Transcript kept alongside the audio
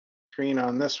screen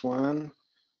on this one.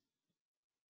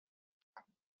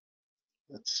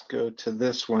 Let's go to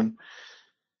this one.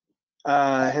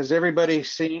 Has everybody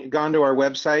gone to our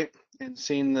website and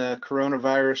seen the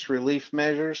coronavirus relief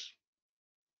measures?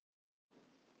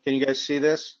 Can you guys see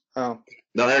this? Oh,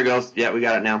 no, there it goes. Yeah, we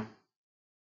got it now.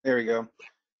 There we go.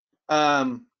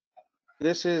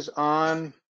 This is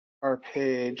on our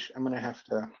page. I'm going to have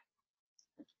to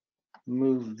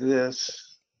move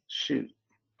this. Shoot.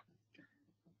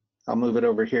 I'll move it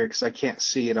over here because I can't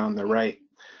see it on the right.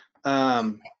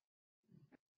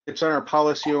 It's on our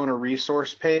policy owner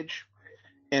resource page,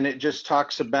 and it just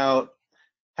talks about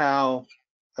how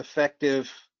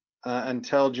effective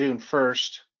until June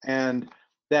 1st, and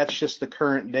that's just the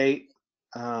current date.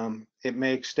 It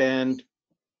may extend,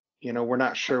 you know, we're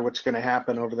not sure what's going to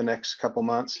happen over the next couple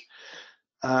months,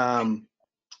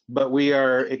 but we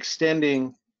are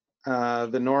extending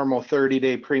the normal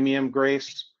 30-day premium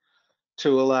grace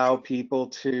to allow people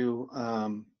to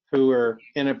who are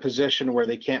in a position where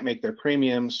they can't make their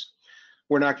premiums.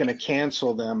 We're not going to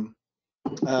cancel them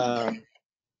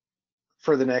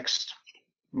for the next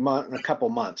month, a couple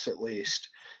months at least.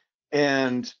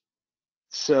 And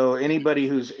so anybody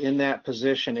who's in that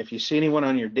position, if you see anyone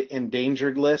on your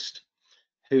endangered list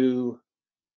who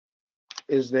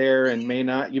is there and may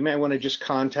not, you may want to just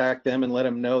contact them and let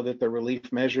them know that the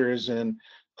relief measure is in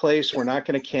place. We're not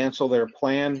going to cancel their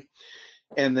plan.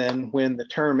 And then when the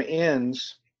term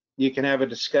ends, you can have a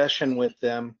discussion with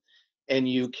them and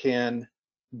you can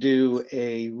do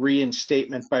a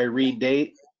reinstatement by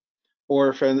redate, or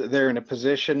if they're in a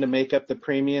position to make up the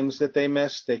premiums that they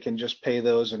missed, they can just pay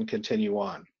those and continue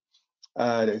on.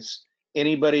 Does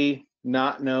anybody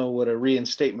not know what a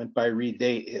reinstatement by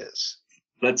redate is?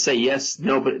 Let's say yes,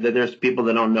 no, but there's people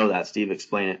that don't know that. Steve,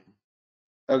 explain it.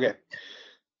 Okay,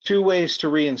 2 ways to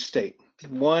reinstate.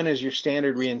 One is your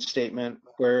standard reinstatement,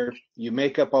 where you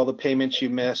make up all the payments you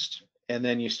missed and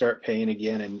then you start paying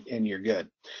again and you're good.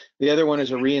 The other one is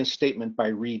a reinstatement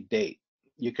by redate.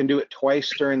 You can do it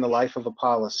twice during the life of a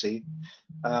policy.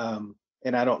 And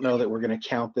I don't know that we're going to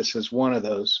count this as one of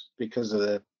those because of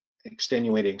the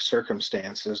extenuating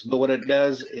circumstances. But what it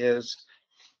does is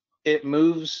it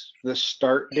moves the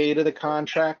start date of the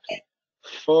contract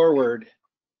forward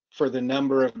for the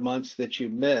number of months that you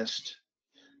missed,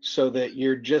 so that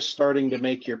you're just starting to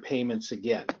make your payments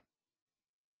again.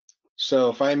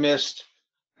 So if I missed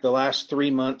the last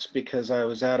 3 months because I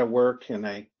was out of work and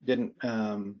I didn't,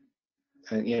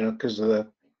 you know, because of the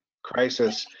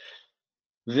crisis,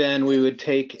 then we would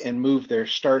take and move their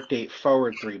start date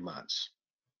forward 3 months.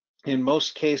 In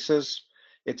most cases,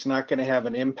 it's not going to have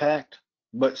an impact,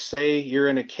 but say you're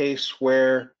in a case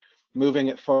where moving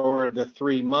it forward the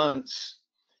 3 months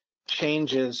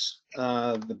changes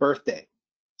the birthday.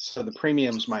 So the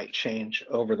premiums might change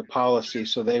over the policy.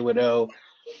 So they would owe,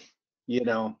 you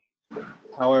know,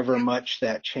 however much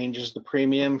that changes the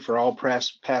premium for all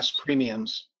past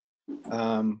premiums.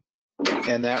 And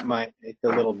that might make a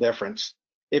little difference.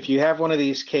 If you have one of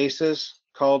these cases,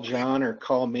 call John or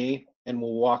call me and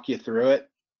we'll walk you through it.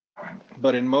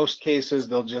 But in most cases,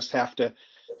 they'll just have to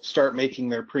start making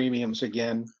their premiums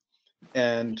again,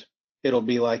 and it'll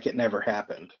be like it never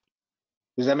happened.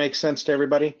 Does that make sense to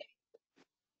everybody?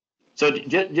 So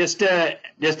just to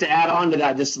add on to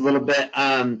that just a little bit,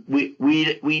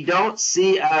 we don't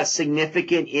see a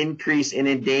significant increase in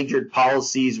endangered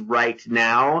policies right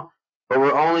now, but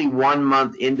we're only 1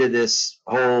 month into this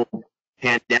whole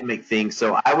pandemic thing.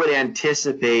 So I would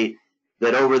anticipate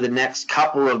that over the next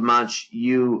couple of months,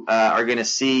 you are going to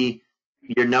see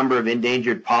your number of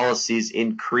endangered policies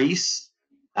increase.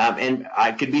 And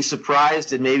I could be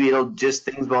surprised, and maybe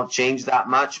things won't change that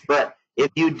much. But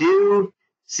if you do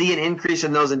see an increase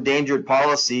in those endangered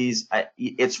policies,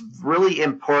 it's really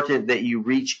important that you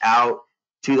reach out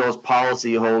to those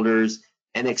policyholders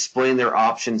and explain their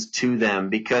options to them,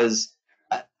 because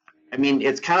I mean,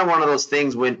 it's kind of one of those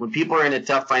things when people are in a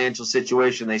tough financial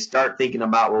situation, they start thinking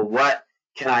about, well, what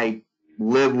can I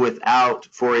live without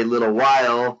for a little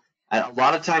while? And a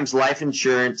lot of times life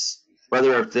insurance,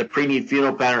 whether it's a pre-need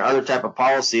funeral plan or other type of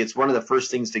policy, it's one of the first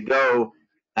things to go,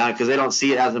 because they don't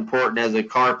see it as important as a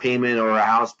car payment or a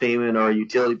house payment or a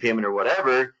utility payment or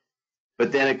whatever.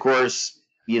 But then, of course,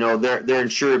 you know, their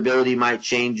insurability might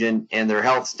change, and their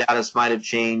health status might have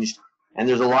changed. And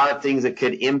there's a lot of things that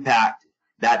could impact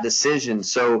that decision.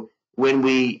 So when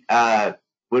we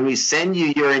send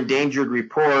you your endangered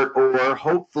report, or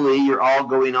hopefully you're all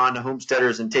going on to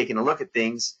Homesteaders and taking a look at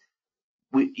things,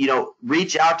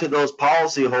 reach out to those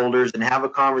policyholders and have a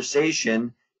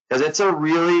conversation, because it's a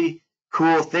really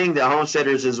cool thing that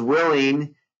Homesteaders is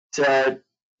willing to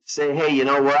say, hey, you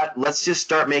know what? Let's just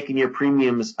start making your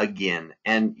premiums again.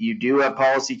 And you do a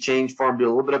policy change form, do a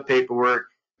little bit of paperwork,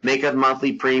 make a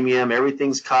monthly premium,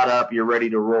 everything's caught up, you're ready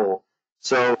to roll.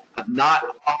 So not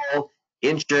all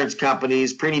insurance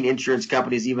companies, printing insurance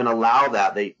companies even allow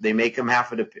that. They make them have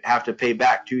to pay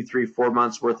back 2, 3, 4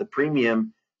 months worth of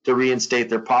premium to reinstate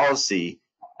their policy.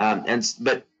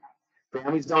 But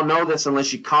families don't know this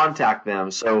unless you contact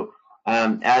them. So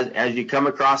as you come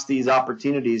across these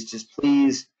opportunities, just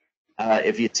please,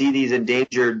 if you see these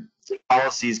endangered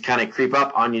policies kind of creep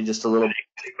up on you just a little bit,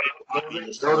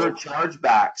 those are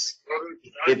chargebacks.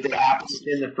 If they happen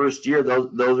in the first year,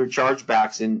 those are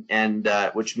chargebacks,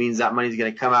 and which means that money is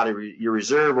going to come out of your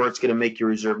reserve, or it's going to make your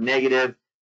reserve negative.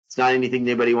 It's not anything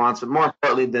anybody wants, but more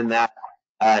importantly than that,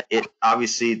 it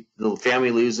obviously the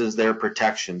family loses their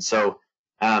protection. So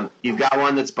you've got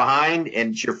one that's behind,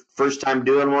 and it's your first time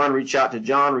doing one. Reach out to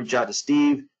John, reach out to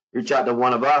Steve, reach out to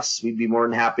one of us. We'd be more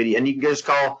than happy to, and you can just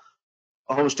call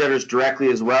Homesteaders directly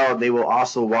as well, and they will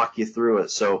also walk you through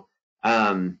it. So,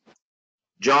 John,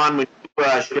 would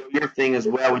you show your thing as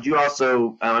well? Would you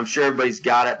also? I'm sure everybody's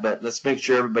got it, but let's make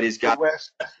sure everybody's got it.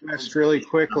 Wes, really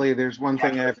quickly, there's one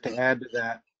thing I have to add to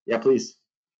that. Yeah, please.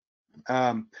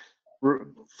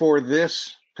 For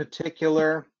this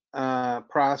particular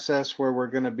process where we're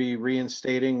going to be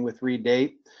reinstating with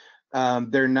redate,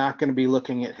 they're not going to be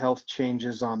looking at health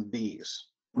changes on these.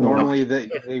 Normally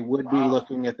they would be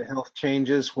looking at the health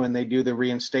changes when they do the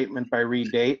reinstatement by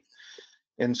redate,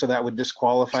 and so that would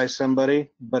disqualify somebody.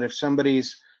 But if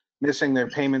somebody's missing their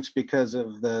payments because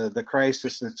of the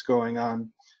crisis that's going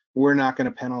on, we're not going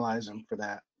to penalize them for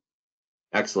that.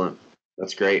 Excellent.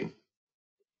 That's great.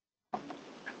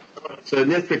 So in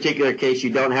this particular case, you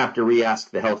don't have to re-ask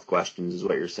the health questions, is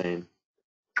what you're saying.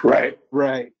 Right.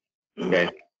 Right. Okay.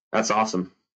 That's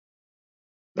awesome.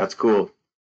 That's cool.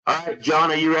 All right,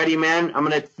 John, are you ready, man? I'm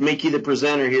going to make you the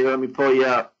presenter here. Let me pull you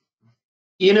up.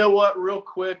 You know what, real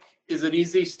quick, is it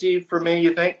easy, Steve, for me,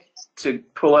 you think, to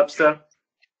pull up stuff?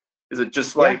 Is it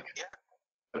just like,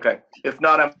 okay. If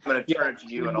not, I'm going to turn it to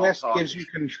you and I'll talk. Gives you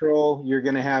control. You're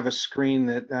going to have a screen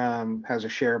that has a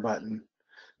share button.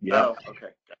 Yeah. Oh, okay.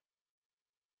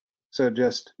 So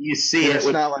just, you see it. It's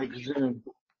not like Zoom.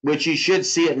 Which you should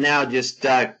see it now. Just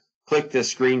click the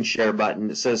screen share button.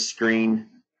 It says screen.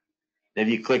 If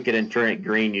you click it and turn it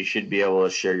green, you should be able to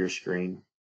share your screen.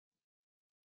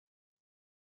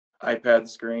 iPad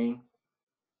screen.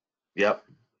 Yep.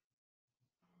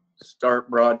 Start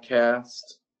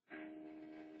broadcast.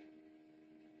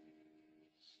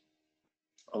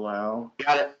 Allow.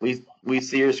 Got it. We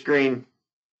see your screen.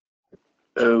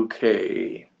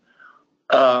 Okay.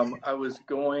 I was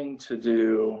going to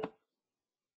do,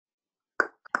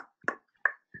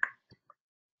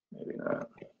 maybe not.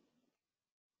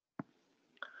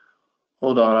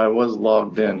 Hold on, I was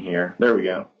logged in here. There we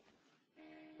go.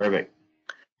 Perfect.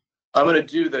 I'm going to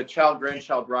do the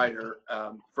child-grandchild rider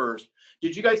first.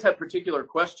 Did you guys have particular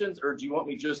questions, or do you want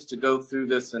me just to go through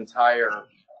this entire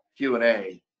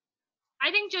Q&A?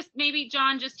 I think just maybe,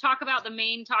 John, just talk about the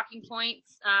main talking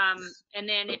points, and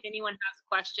then if anyone has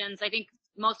questions. I think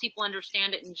most people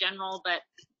understand it in general, but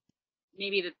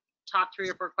maybe the top 3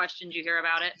 or 4 questions you hear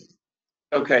about it.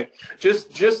 Okay,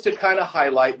 just to kind of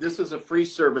highlight, this is a free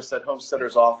service that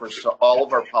Homesteaders offers to all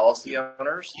of our policy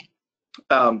owners.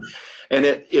 And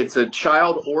it's a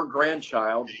child or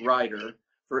grandchild rider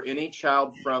for any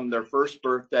child from their first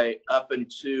birthday up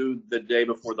into the day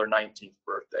before their 19th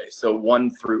birthday, so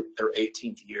 1 through their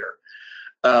 18th year.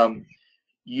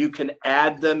 You can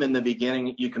add them in the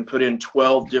beginning. You can put in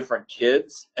 12 different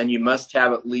kids, and you must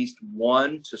have at least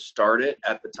 1 to start it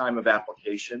at the time of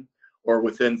application or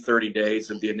within 30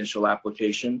 days of the initial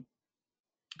application.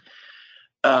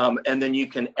 And then you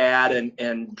can add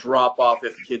and drop off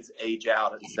if kids age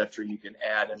out, etc. You can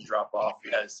add and drop off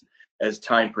as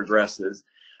time progresses.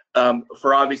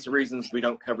 For obvious reasons, we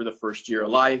don't cover the first year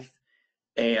of life.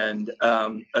 And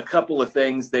a couple of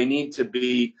things, they need to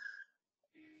be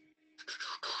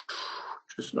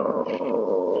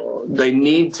they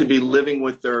need to be living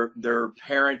with their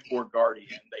parent or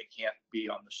guardian. They can't be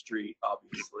on the street,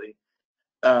 obviously.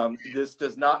 This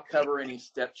does not cover any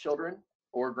stepchildren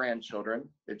or grandchildren.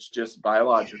 It's just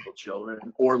biological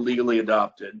children or legally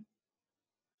adopted.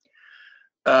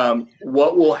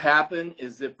 What will happen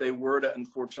is if they were to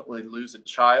unfortunately lose a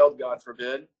child, God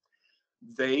forbid,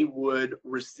 they would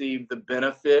receive the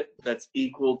benefit that's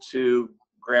equal to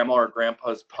grandma or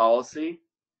grandpa's policy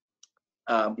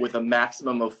with a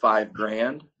maximum of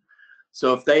 $5,000.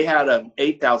 So if they had an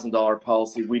 $8,000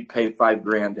 policy, we'd pay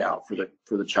 $5,000 out for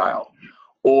the child.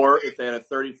 Or if they had a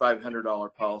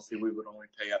 $3,500 policy, we would only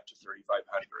pay up to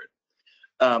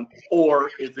or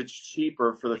if it's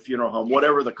cheaper for the funeral home,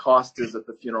 whatever the cost is at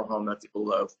the funeral home that's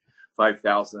below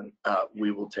 $5,000,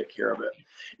 we will take care of it.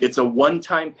 It's a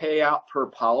one-time payout per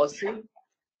policy.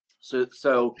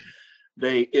 So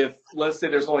if let's say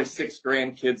there's only 6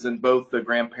 grandkids and both the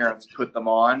grandparents put them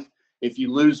on, if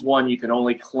you lose one, you can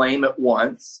only claim it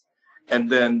once, and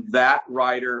then that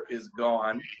rider is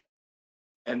gone,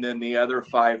 and then the other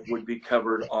 5 would be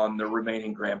covered on the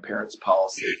remaining grandparents'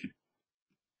 policy.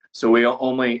 So we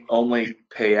only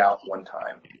pay out one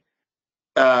time.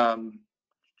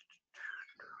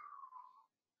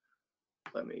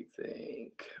 Let me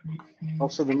think.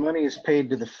 Also, the money is paid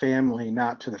to the family,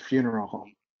 not to the funeral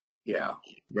home. Yeah.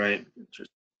 Right.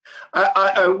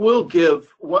 I will give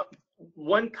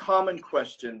one common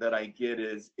question that I get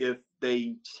is, if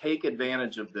they take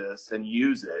advantage of this and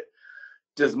use it,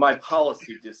 does my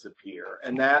policy disappear?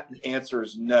 And that answer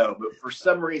is no. But for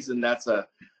some reason, that's a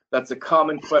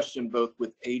common question both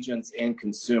with agents and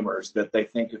consumers, that they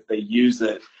think if they use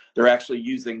it, they're actually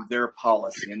using their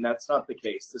policy, and that's not the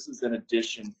case. This is in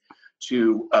addition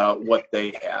to what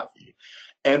they have.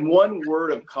 And one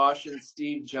word of caution,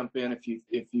 Steve, jump in if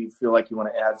you feel like you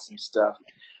want to add some stuff.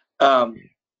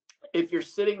 If you're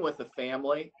sitting with a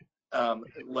family,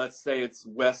 let's say it's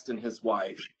West and his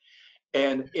wife,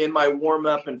 and in my warm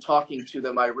up and talking to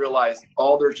them, I realized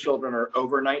all their children are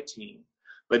over 19,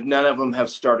 but none of them have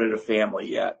started a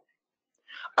family yet.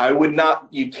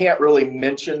 You can't really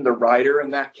mention the rider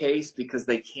in that case because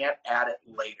they can't add it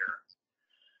later.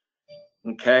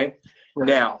 Okay. Right.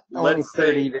 Now, Only let's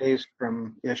 30 say, days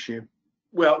from issue.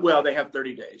 well, they have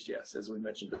 30 days, yes, as we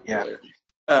mentioned earlier.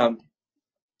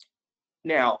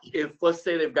 Now, if let's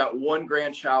say they've got one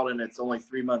grandchild and it's only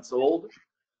 3 months old,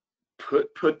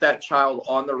 put that child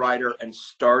on the rider and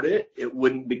start it. It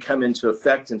wouldn't become into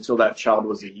effect until that child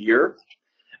was a year,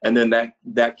 and then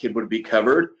that kid would be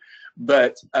covered.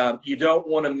 But you don't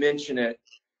want to mention it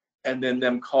and then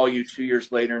them call you 2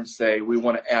 years later and say, we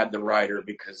want to add the rider,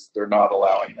 because they're not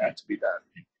allowing that to be done.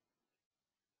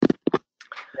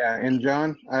 Yeah, and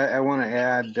John, I want to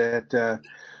add that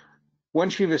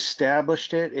once you've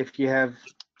established it, if you have,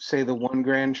 say, the one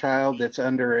grandchild that's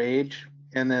underage,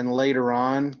 and then later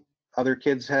on other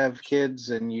kids have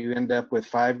kids and you end up with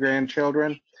 5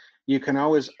 grandchildren, you can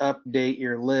always update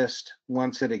your list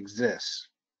once it exists.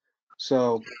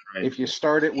 So if you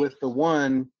start it with the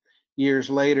one, years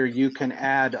later, you can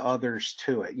add others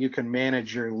to it. You can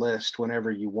manage your list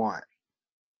whenever you want.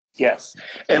 Yes.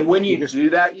 And when you do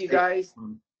that, you guys,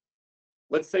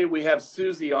 let's say we have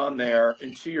Susie on there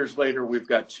and 2 years later, we've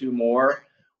got 2 more.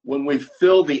 When we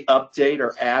fill the update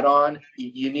or add-on,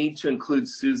 you need to include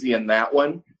Susie in that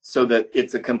one so that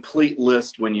it's a complete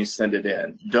list when you send it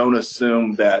in. Don't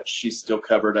assume that she's still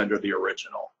covered under the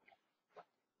original.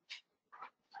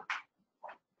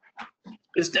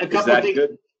 Just a couple of things.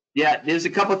 Good? Yeah, there's a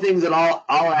couple of things that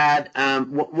I'll add.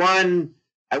 One,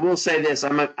 I will say this: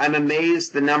 I'm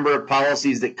amazed the number of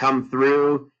policies that come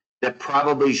through that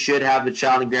probably should have the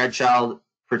child and grandchild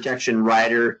protection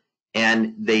rider,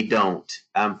 and they don't,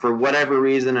 for whatever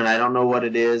reason, and I don't know what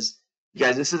it is. You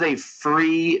guys, this is a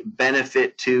free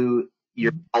benefit to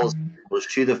your policyholders,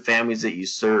 to the families that you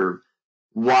serve.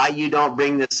 Why you don't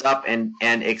bring this up and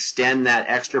extend that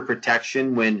extra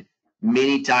protection when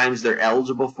many times they're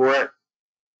eligible for it,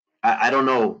 I don't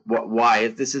know why.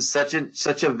 If this is such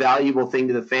a valuable thing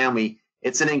to the family,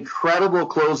 it's an incredible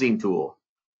closing tool.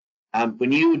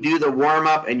 When you do the warm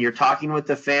up and you're talking with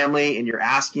the family and you're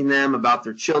asking them about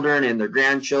their children and their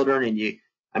grandchildren, and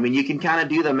you can kind of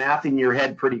do the math in your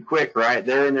head pretty quick, right?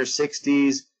 They're in their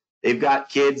 60s, they've got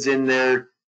kids in their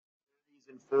 30s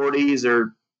and 40s,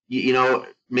 or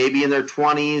maybe in their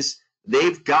 20s.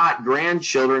 They've got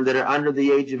grandchildren that are under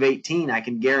the age of 18. I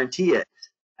can guarantee it.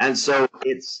 And so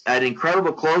it's an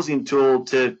incredible closing tool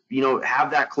to, have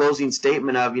that closing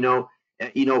statement of,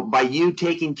 by you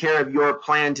taking care of your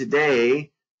plan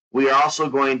today, we are also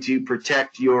going to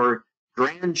protect your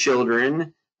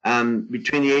grandchildren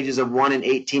between the ages of 1 and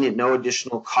 18 at no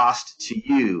additional cost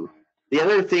to you. The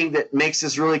other thing that makes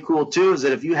this really cool too is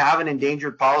that if you have an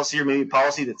endangered policy, or maybe a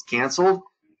policy that's canceled,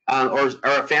 or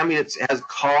a family that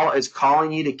is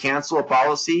calling you to cancel a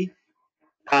policy,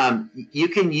 you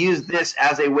can use this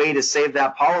as a way to save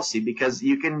that policy, because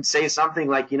you can say something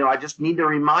like, I just need to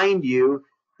remind you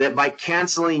that by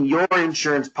canceling your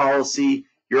insurance policy,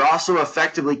 you're also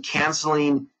effectively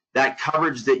canceling that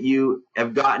coverage that you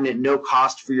have gotten at no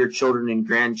cost for your children and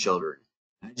grandchildren.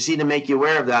 I just need to make you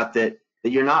aware of that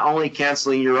you're not only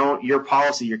canceling your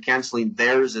policy, you're canceling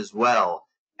theirs as well.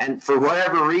 And for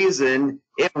whatever reason,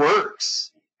 it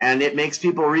works, and it makes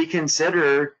people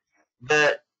reconsider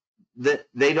that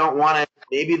they don't want to,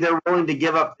 maybe they're willing to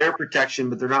give up their protection,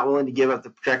 but they're not willing to give up the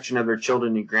protection of their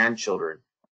children and grandchildren.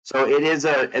 So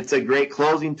it's a great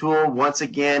closing tool. Once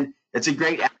again, it's a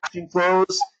great action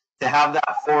close to have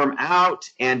that form out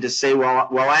and to say, well,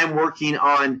 while I'm working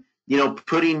on,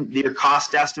 putting your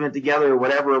cost estimate together or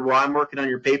whatever, while I'm working on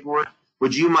your paperwork,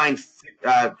 would you mind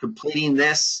completing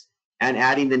this and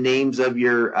adding the names of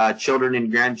your children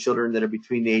and grandchildren that are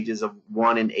between the ages of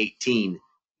 1 and 18?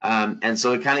 And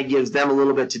so it kind of gives them a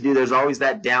little bit to do. There's always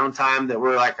that downtime that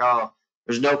we're like, oh,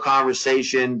 there's no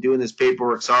conversation doing this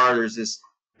paperwork. Sorry, there's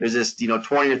this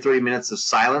 20 or 30 minutes of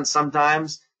silence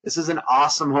sometimes. This is an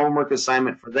awesome homework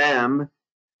assignment for them.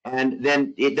 And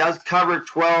then it does cover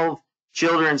 12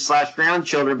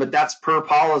 children/grandchildren, but that's per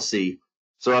policy.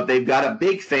 So if they've got a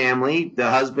big family, the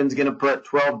husband's going to put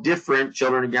 12 different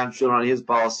children and grandchildren on his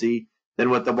policy than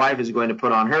what the wife is going to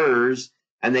put on hers.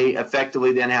 And they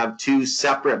effectively then have 2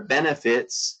 separate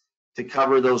benefits to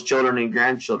cover those children and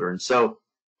grandchildren. So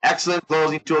excellent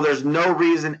closing tool. There's no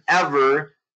reason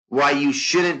ever why you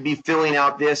shouldn't be filling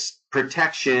out this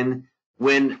protection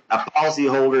when a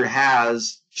policyholder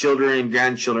has children and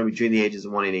grandchildren between the ages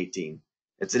of 1 and 18.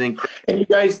 It's an incredible. And you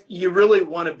guys, you really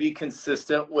want to be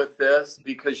consistent with this,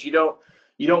 because you don't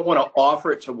want to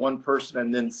offer it to one person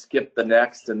and then skip the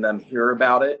next and then hear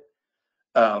about it.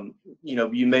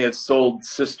 You may have sold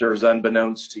sisters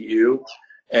unbeknownst to you,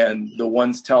 and the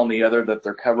one's telling the other that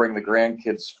they're covering the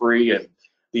grandkids free, and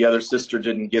the other sister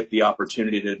didn't get the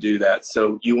opportunity to do that.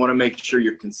 So you want to make sure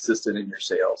you're consistent in your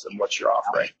sales and what you're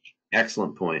offering.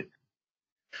 Excellent point.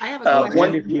 I have a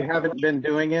question. If you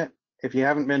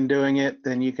haven't been doing it,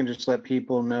 then you can just let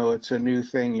people know it's a new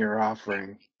thing you're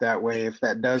offering. That way, if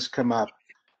that does come up,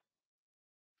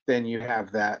 then you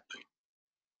have that.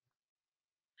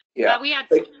 Yeah. We had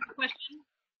a question.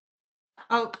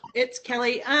 Oh, it's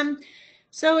Kelly.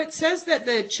 So it says that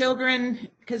the children,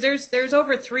 because there's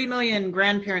over 3 million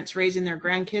grandparents raising their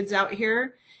grandkids out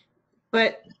here,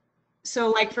 but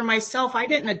so like for myself, I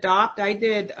didn't adopt. I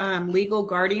did legal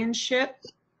guardianship.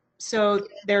 So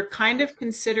they're kind of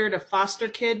considered a foster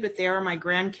kid, but they are my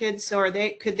grandkids. So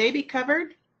could they be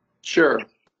covered? Sure.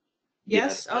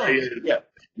 Yes. Oh. Yeah.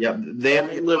 Yeah,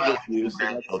 They live with you,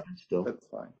 so that's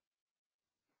fine.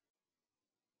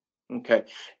 Okay.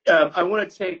 I want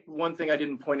to take one thing I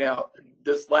didn't point out.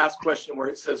 This last question where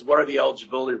it says, what are the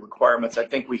eligibility requirements? I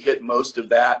think we hit most of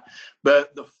that.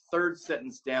 But the third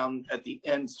sentence down at the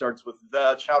end starts with,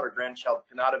 the child or grandchild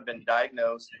cannot have been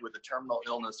diagnosed with a terminal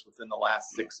illness within the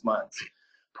last 6 months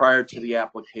prior to the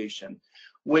application.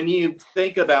 When you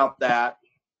think about that,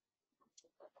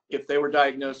 if they were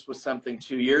diagnosed with something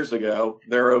 2 years ago,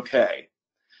 they're okay.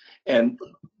 And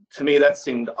to me, that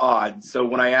seemed odd. So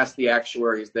when I asked the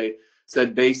actuaries, they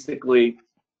said basically,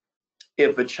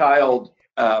 if a child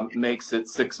makes it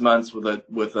 6 months with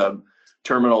a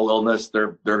terminal illness,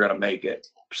 they're going to make it.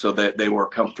 So that they were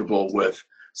comfortable with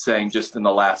saying just in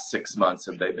the last 6 months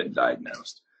have they been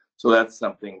diagnosed. So that's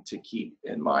something to keep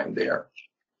in mind there.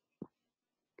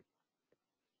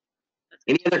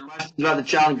 Any other questions about the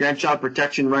child and grandchild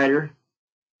protection rider?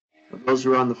 Those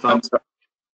who are on the phone.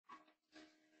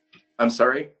 I'm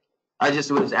sorry? I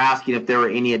just was asking if there were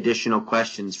any additional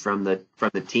questions from the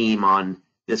team on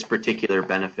this particular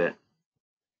benefit.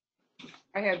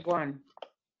 I had one.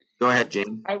 Go ahead,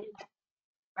 Jane.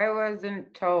 I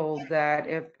wasn't told that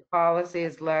if the policy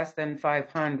is less than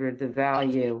 500, the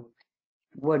value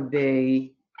would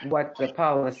be what the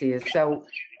policy is. So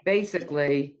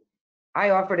basically,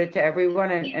 I offered it to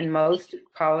everyone, and most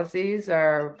policies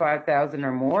are 5,000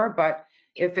 or more. But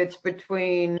if it's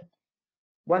between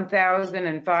 1,000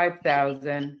 and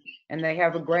 5,000, and they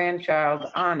have a grandchild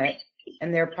on it,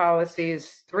 and their policy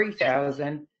is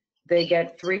 3,000, they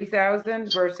get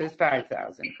 3,000 versus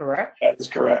 5,000. Correct? That's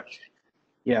correct.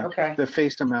 Yeah. Okay. The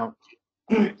face amount.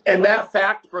 And that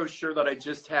fact brochure that I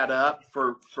just had up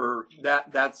for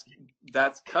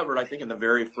that's covered, I think, in the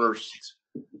very first.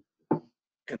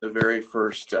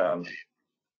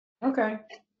 Okay.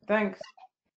 Thanks.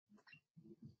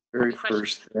 Very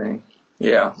first thing.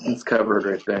 Yeah, it's covered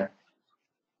right there.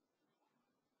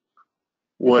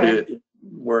 Where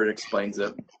it explains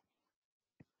it.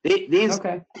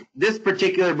 This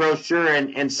particular brochure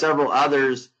and several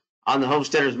others on the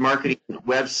Homesteaders marketing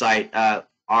website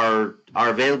are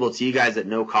available to you guys at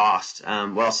no cost.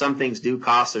 While some things do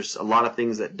cost, there's a lot of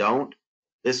things that don't.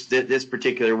 This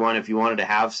particular one, if you wanted to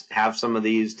have some of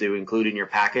these to include in your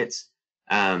packets,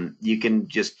 you can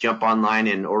just jump online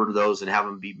and order those and have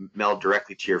them be mailed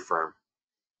directly to your firm.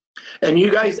 And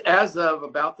you guys, as of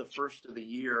about the first of the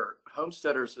year,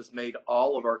 Homesteaders has made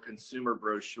all of our consumer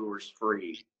brochures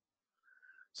free.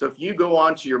 So if you go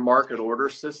onto your market order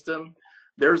system,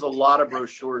 there's a lot of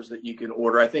brochures that you can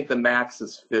order. I think the max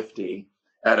is 50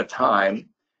 at a time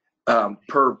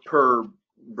per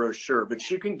brochure, but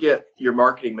you can get your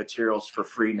marketing materials for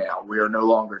free now. We are no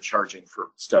longer charging for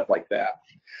stuff like that.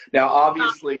 Now,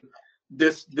 obviously,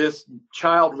 this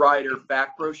child rider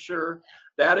fact brochure,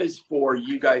 that is for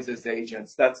you guys as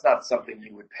agents. That's not something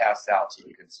you would pass out to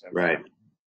the consumer. Right.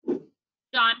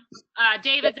 John,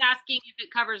 David's asking if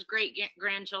it covers great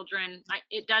grandchildren.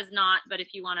 It does not, but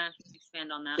if you want to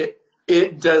expand on that.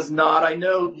 It does not. I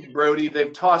know, Brody,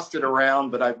 they've tossed it around,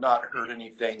 but I've not heard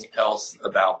anything else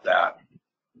about that.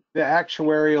 The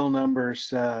actuarial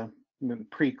numbers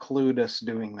preclude us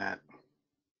doing that.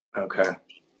 Okay.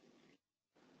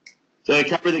 So to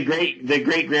cover the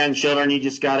great grandchildren, you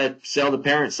just got to sell the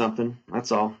parents something.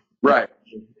 That's all. Right.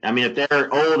 I mean, if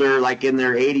they're older, like in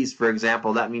their 80s, for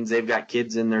example, that means they've got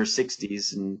kids in their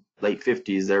 60s and late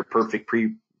 50s. They're perfect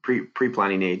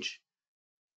pre-planning age.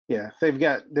 Yeah,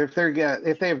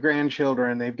 if they have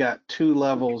grandchildren, they've got 2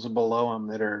 levels below them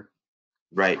that are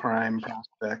right prime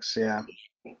prospects. Yeah.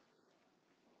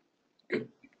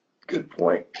 Good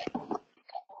point.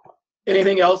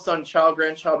 Anything else on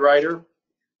child-grandchild rider?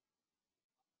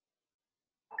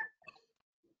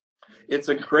 It's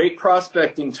a great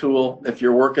prospecting tool if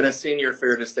you're working a senior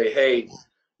fair to say, hey,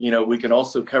 we can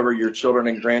also cover your children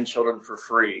and grandchildren for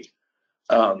free.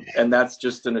 And that's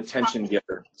just an attention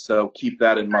getter. So keep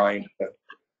that in mind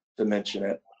to mention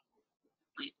it.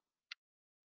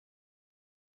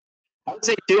 I would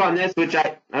say too on this, which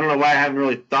I don't know why I haven't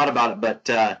really thought about it, but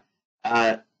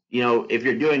if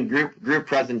you're doing group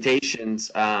presentations,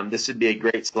 this would be a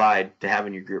great slide to have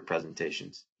in your group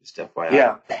presentations. Just FYI.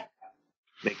 Yeah.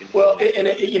 Well, and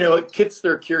it gets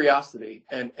their curiosity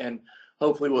and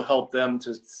hopefully will help them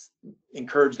to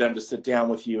encourage them to sit down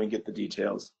with you and get the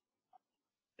details.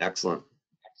 Excellent.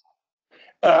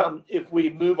 If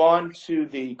we move on to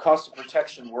the cost of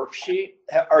protection worksheet,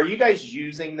 are you guys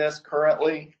using this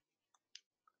currently?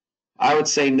 I would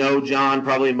say no, John.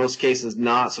 Probably in most cases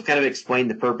not. So kind of explain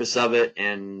the purpose of it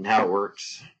and how it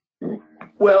works.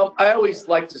 Well, I always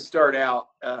like to start out,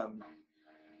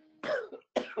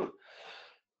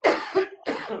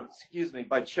 excuse me,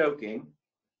 by choking.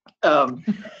 A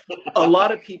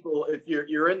lot of people, if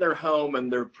you're in their home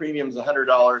and their premium's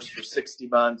 $100 for 60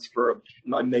 months for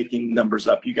I'm making numbers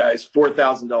up, you guys,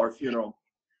 $4,000 funeral.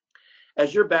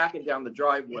 As you're backing down the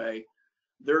driveway,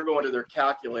 they're going to their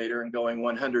calculator and going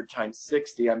 100 times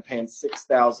 60. I'm paying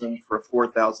 $6,000 for a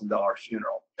 $4,000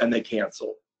 funeral, and they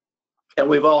cancel. And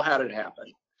we've all had it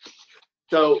happen.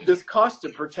 So this cost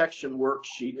of protection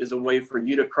worksheet is a way for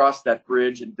you to cross that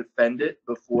bridge and defend it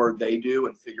before they do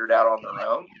and figure it out on their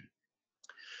own.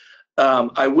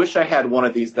 I wish I had one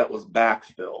of these that was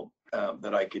backfilled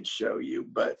that I could show you,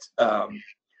 but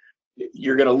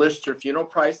you're going to list your funeral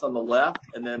price on the left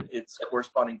and then its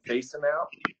corresponding face amount,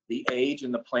 the age,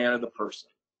 and the plan of the person.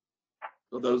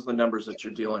 So those are the numbers that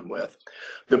you're dealing with.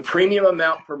 The premium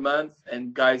amount per month,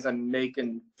 and guys, I'm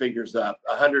making figures up,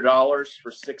 $100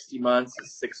 for 60 months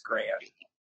is $6,000.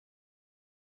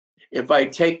 If I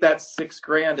take that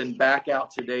 $6,000 and back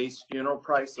out today's funeral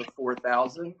price of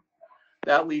 $4,000,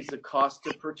 that leaves a cost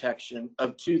of protection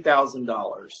of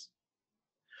 $2,000.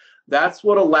 That's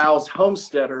what allows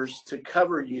homesteaders to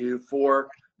cover you for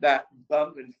that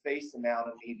bump and face amount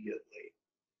immediately,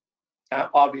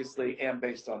 obviously, and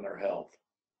based on their health.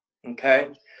 Okay,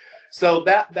 so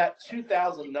that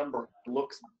 2,000 number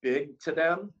looks big to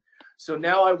them. So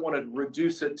now I want to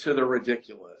reduce it to the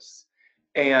ridiculous,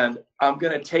 and I'm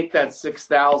going to take that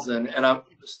 6,000 and I'm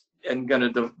going to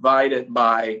divide it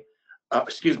by,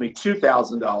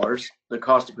 $2,000, the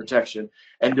cost of protection,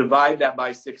 and divide that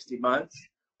by 60 months,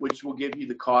 which will give you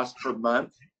the cost per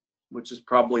month, which is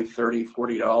probably $30,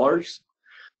 $40.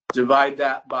 Divide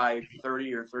that by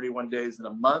 30 or 31 days in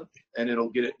a month, and it'll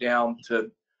get it down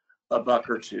to $1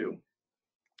 or $2,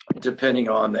 depending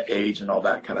on the age and all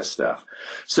that kind of stuff.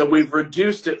 So we've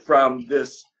reduced it from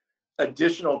this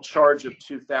additional charge of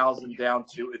 $2,000 down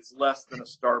to it's less than a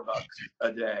Starbucks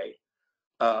a day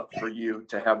for you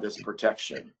to have this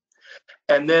protection.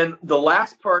 And then the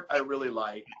last part I really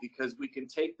like, because we can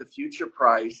take the future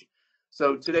price.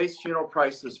 So today's funeral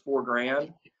price is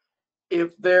 $4,000.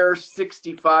 If they're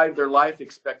 65, their life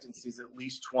expectancy is at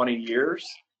least 20 years.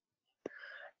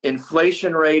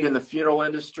 Inflation rate in the funeral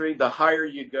industry, the higher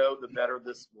you go, the better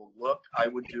this will look. I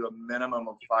would do a minimum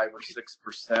of 5 or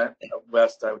 6%.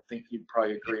 West, I would think you'd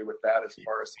probably agree with that as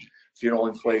far as funeral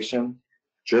inflation.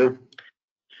 Sure.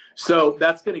 So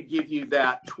that's going to give you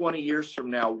that 20 years from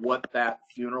now, what that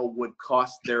funeral would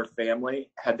cost their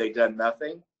family had they done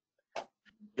nothing.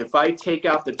 If I take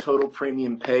out the total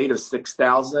premium paid of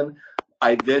 $6,000,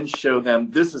 I then show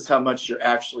them this is how much you're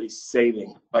actually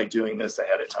saving by doing this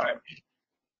ahead of time.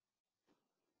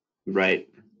 Right.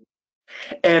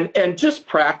 And just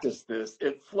practice this.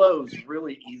 It flows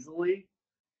really easily.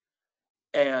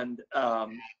 And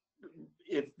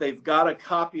if they've got a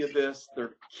copy of this,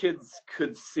 their kids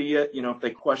could see it, you know, if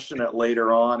they question it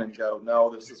later on and go,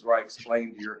 no, this is where I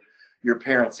explained to your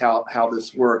parents how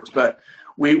this works. But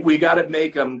we got to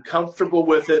make them comfortable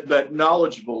with it, but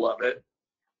knowledgeable of it,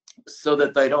 so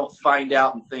that they don't find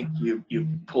out and think you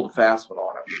pulled a fast one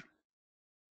on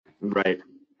them. Right.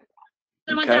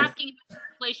 Someone's Okay. asking about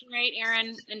the inflation rate,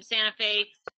 Aaron, in Santa Fe.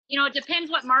 You know, it depends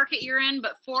what market you're in,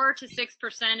 but 4 to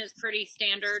 6% is pretty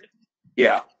standard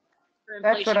Yeah. for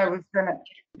That's inflation.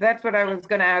 what I was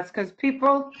gonna ask, because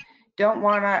people don't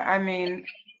wanna, I mean,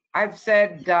 I've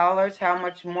said dollars, how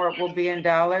much more it will be in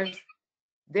dollars.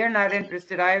 They're not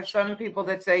interested. I have some people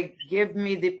that say, give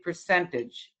me the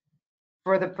percentage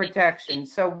for the protection.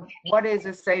 So what is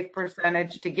a safe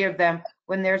percentage to give them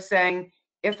when they're saying,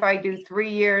 if I do 3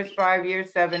 years, 5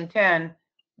 years, 7, 10,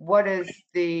 what is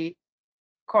the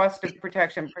cost of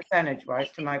protection percentage wise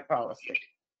to my policy?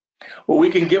 Well, we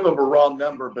can give them a raw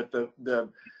number, but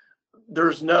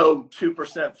there's no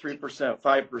 2%, 3%,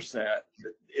 5%.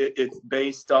 It's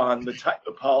based on the type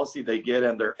of policy they get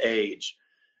and their age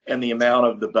and the amount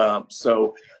of the bump.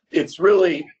 So it's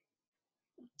really,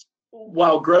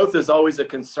 while growth is always a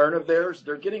concern of theirs,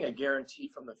 they're getting a guarantee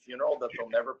from the funeral home that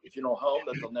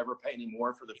they'll never pay any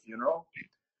more for the funeral.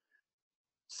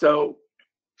 So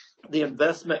the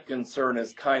investment concern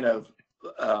is kind of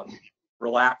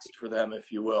relaxed for them,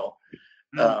 if you will.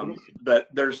 But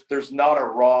there's not a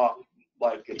raw,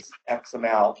 like it's X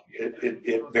amount.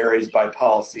 It varies by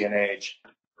policy and age.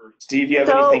 Steve, do you have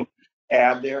anything to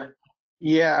add there?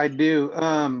 Yeah, I do.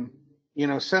 You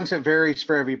know, since it varies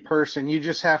for every person, you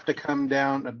just have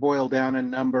to boil down a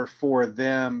number for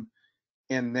them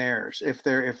and theirs if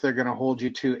they're going to hold you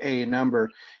to a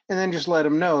number, and then just let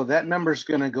them know that number's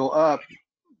going to go up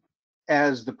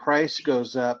as the price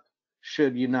goes up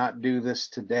should you not do this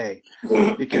today.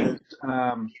 Because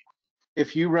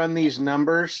if you run these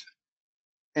numbers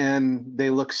and they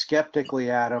look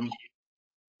skeptically at them,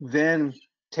 then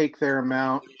take their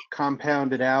amount,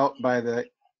 compound it out by the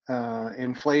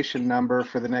inflation number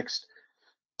for the next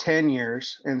 10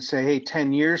 years and say, hey,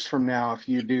 10 years from now, if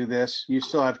you do this, you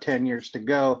still have 10 years to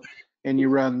go, and you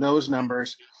run those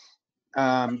numbers,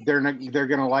 they're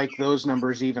going to like those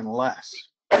numbers even less.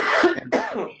 And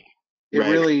it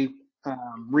Right. really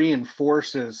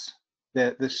reinforces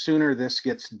that the sooner this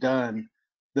gets done,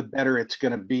 the better it's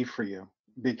going to be for you,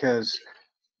 because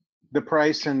the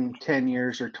price in 10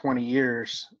 years or 20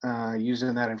 years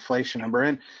using that inflation number.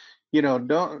 And, you know,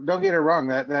 don't get it wrong,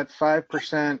 that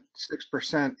 5%,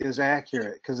 6% is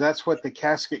accurate, because that's what the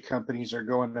casket companies are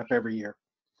going up every year.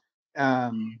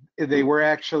 They were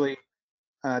actually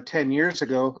 10 years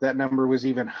ago, that number was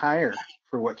even higher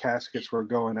for what caskets were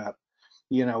going up,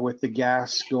 you know, with the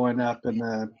gas going up in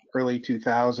the early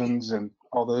 2000s and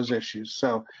all those issues.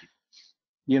 So,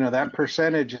 you know, that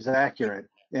percentage is accurate.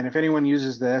 And if anyone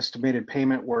uses the estimated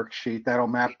payment worksheet, that'll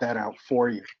map that out for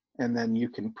you. And then you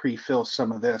can pre-fill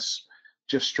some of this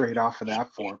just straight off of that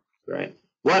form. Right.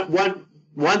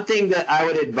 One thing that I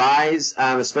would advise,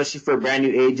 especially for a brand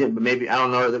new agent, but maybe I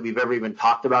don't know that we've ever even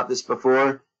talked about this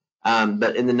before,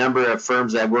 but in the number of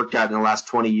firms I've worked at in the last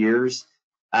 20 years,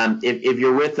 if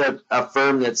you're with a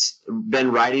firm that's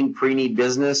been writing pre-need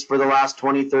business for the last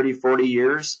 20, 30, 40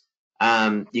 years,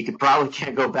 you could probably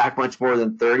can't go back much more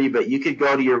than 30, but you could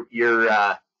go to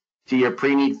your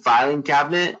pre-need filing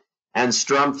cabinet and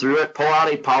strum through it, pull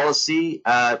out a policy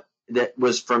that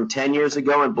was from 10 years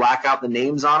ago and black out the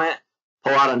names on it,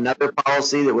 pull out another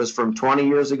policy that was from 20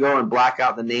 years ago and black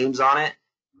out the names on it,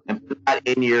 and put that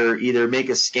in either make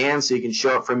a scan so you can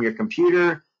show it from your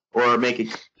computer, or make it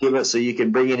give it so you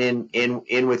can bring it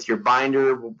in with your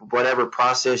binder, whatever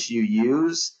process you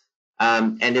use.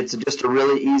 And it's just a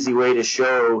really easy way to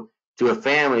show to a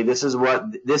family, this is what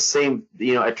this same,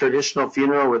 you know, a traditional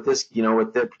funeral with this, you know,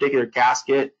 with the particular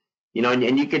casket, you know,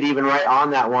 and you could even write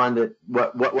on that one that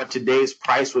what today's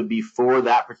price would be for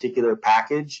that particular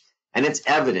package. And it's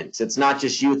evidence. It's not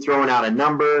just you throwing out a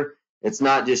number. It's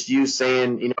not just you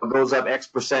saying, you know, it goes up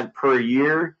X% per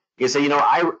year. You say, you know,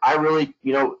 I really,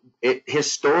 you know, it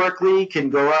historically can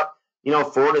go up, you know,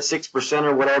 4 to 6%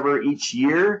 or whatever each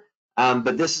year.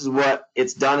 But this is what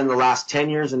it's done in the last 10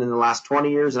 years and in the last 20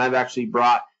 years. And I've actually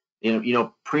brought, you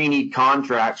know, pre-need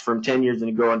contracts from 10 years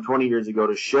ago and 20 years ago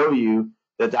to show you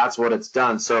that that's what it's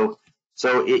done. So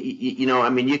it, you know, I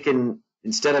mean, you can,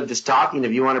 instead of just talking,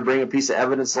 if you want to bring a piece of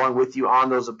evidence along with you on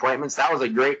those appointments, that was a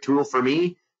great tool for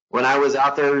me when I was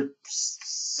out there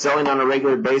selling on a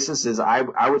regular basis. Is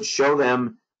I would show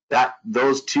them that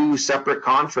those two separate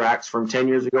contracts from 10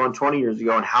 years ago and 20 years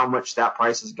ago and how much that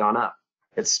price has gone up.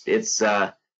 It's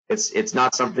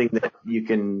not something that you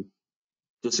can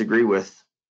disagree with.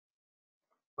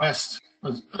 West, I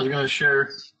was going to share.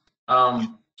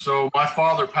 So my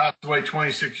father passed away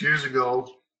 26 years ago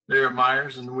there at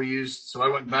Myers, and so I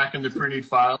went back into pre-need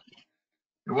file.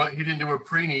 He didn't do a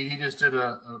pre-need, he just did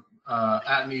a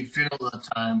at-need funeral at the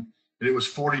time, and it was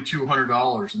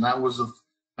 $4,200, and that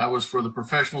was for the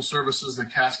professional services, the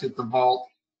casket, the vault,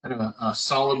 and a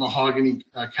solid mahogany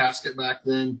casket back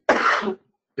then.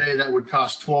 Today that would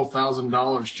cost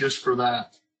 $12,000 just for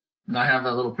that. And I have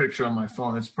that little picture on my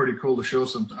phone. It's pretty cool to show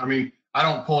some. I mean, I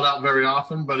don't pull it out very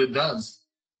often, but it does.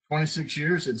 26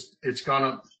 years, it's gone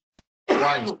up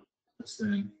twice since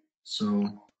then. So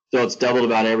it's doubled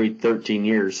about every 13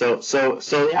 years. So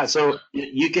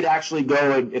you could actually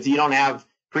go, if you don't have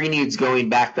pre-needs going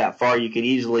back that far, you could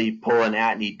easily pull an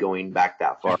at-need going back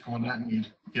that far. On that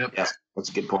need. Yep. Yeah, that's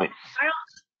a good point.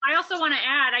 I also want to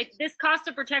add, this cost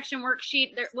of protection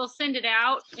worksheet, we'll send it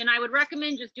out, and I would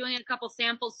recommend just doing a couple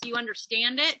samples so you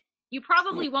understand it. You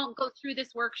probably won't go through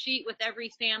this worksheet with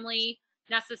every family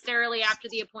necessarily after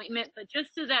the appointment, but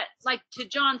just so that, like to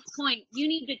John's point, you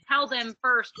need to tell them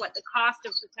first what the cost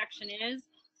of protection is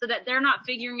so that they're not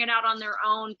figuring it out on their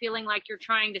own, feeling like you're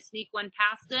trying to sneak one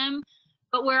past them.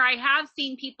 But where I have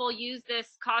seen people use this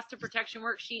cost of protection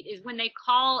worksheet is when they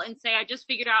call and say, I just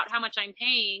figured out how much I'm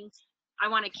paying, I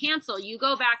want to cancel. You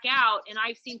go back out, and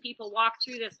I've seen people walk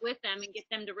through this with them and get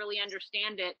them to really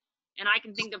understand it. And I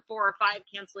can think of 4 or 5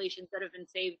 cancellations that have been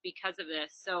saved because of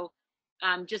this. So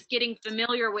just getting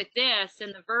familiar with this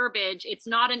and the verbiage, it's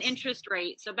not an interest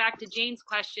rate. So back to Jane's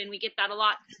question, we get that a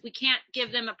lot. We can't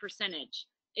give them a percentage.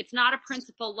 It's not a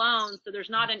principal loan, so there's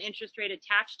not an interest rate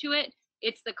attached to it.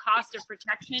 It's the cost of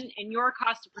protection, and your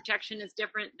cost of protection is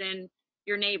different than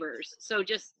your neighbor's. So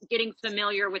just getting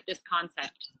familiar with this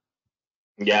concept.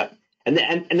 Yeah, and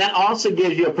that also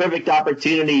gives you a perfect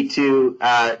opportunity to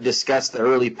discuss the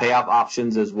early payoff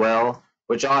options as well,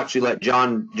 which I'll actually let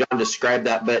John describe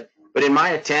that. But in my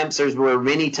attempts, were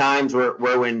many times where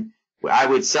when I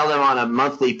would sell them on a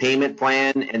monthly payment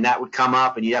plan, and that would come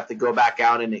up, and you'd have to go back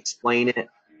out and explain it.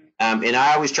 And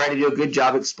I always try to do a good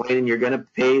job explaining you're going to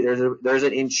pay. There's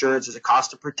an insurance, there's a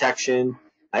cost of protection.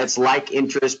 It's like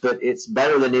interest, but it's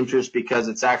better than interest because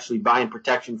it's actually buying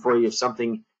protection for you if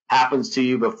something happens to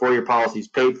you before your policy is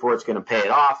paid for. It's going to pay it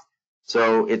off.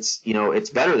 So it's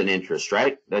better than interest,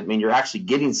 right? I mean, you're actually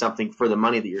getting something for the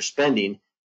money that you're spending.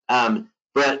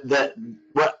 But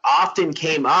what often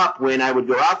came up when I would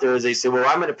go out there is they say, well,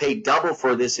 I'm going to pay double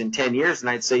for this in 10 years. And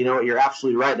I'd say, you know what, you're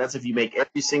absolutely right. That's if you make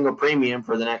every single premium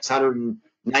for the next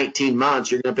 119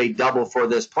 months, you're going to pay double for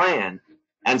this plan.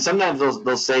 And sometimes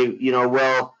they'll say, you know,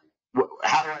 well,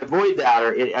 how do I avoid that?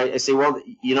 Or I say, well,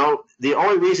 you know, the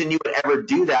only reason you would ever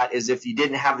do that is if you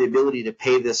didn't have the ability to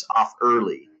pay this off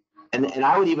early. And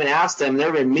I would even ask them, there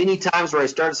have been many times where I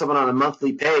started someone on a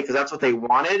monthly pay because that's what they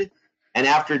wanted. And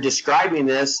after describing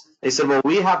this, they said, well,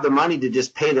 we have the money to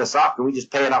just pay this off. Can we just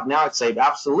pay it off now? I'd say,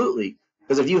 absolutely.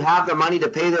 Because if you have the money to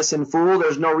pay this in full,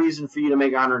 there's no reason for you to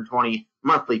make 120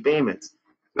 monthly payments.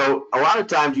 So a lot of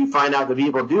times you find out that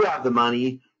people do have the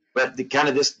money, but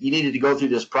you needed to go through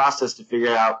this process to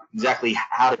figure out exactly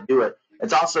how to do it.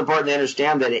 It's also important to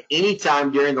understand that at any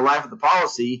time during the life of the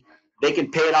policy, they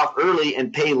can pay it off early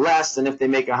and pay less than if they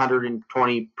make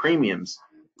 120 premiums.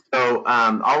 So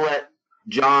I'll let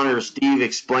John or Steve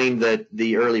explain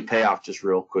the early payoff just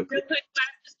real quickly. Real quick,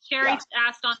 Sherry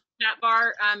asked on the chat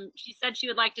bar, she said she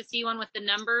would like to see one with the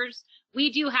numbers. We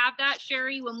do have that,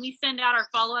 Sherry. When we send out our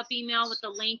follow-up email with the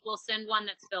link, we'll send one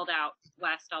that's filled out.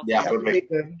 West, also. Yeah,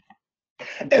 perfect.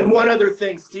 And one other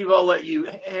thing, Steve, I'll let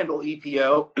you handle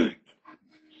EPO.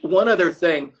 One other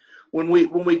thing, when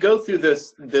we go through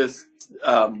this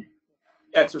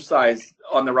exercise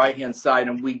on the right-hand side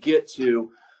and we get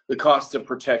to the cost of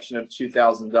protection of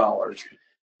 $2,000,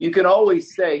 you can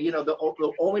always say, you know, the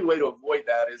only way to avoid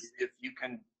that is if you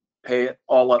can pay it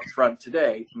all up front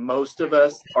today. Most of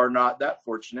us are not that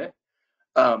fortunate.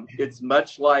 It's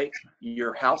much like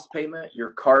your house payment,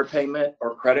 your car payment,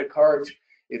 or credit cards.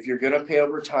 If you're going to pay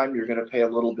over time, you're going to pay a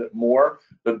little bit more.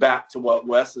 But back to what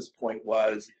Wes's point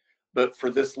was, but for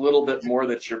this little bit more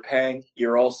that you're paying,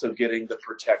 you're also getting the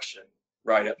protection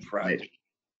right up front. Right.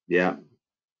 Yeah.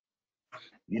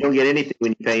 You don't get anything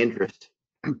when you pay interest.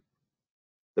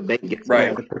 The bank gets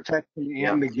right. The protection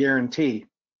and the guarantee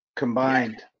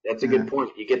combined. Yeah, that's a good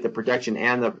point. You get the protection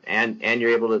and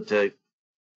you're able to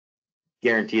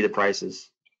guarantee the prices.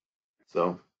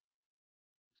 So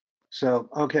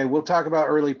okay, we'll talk about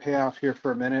early payoff here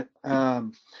for a minute.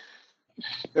 The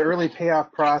early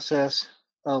payoff process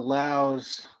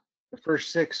allows the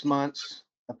first 6 months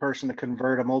a person to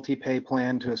convert a multi-pay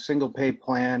plan to a single pay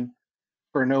plan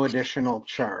for no additional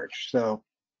charge. So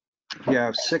you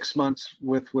have 6 months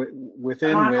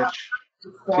within which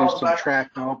to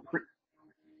subtract all.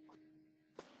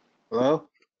 Hello?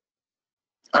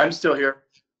 I'm still here.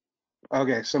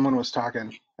 Okay, someone was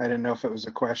talking. I didn't know if it was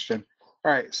a question.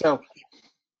 All right, so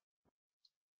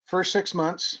first 6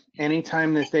 months,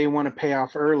 anytime that they want to pay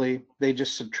off early, they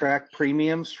just subtract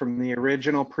premiums from the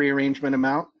original pre-arrangement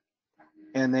amount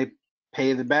and they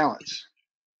pay the balance.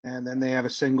 And then they have a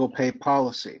single pay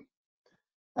policy.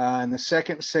 In the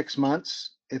second 6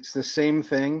 months, it's the same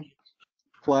thing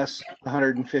plus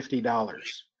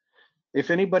 $150. If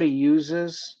anybody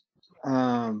uses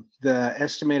the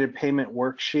estimated payment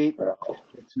worksheet,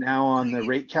 it's now on the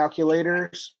rate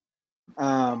calculators.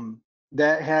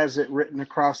 That has it written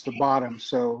across the bottom,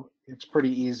 so it's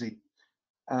pretty easy.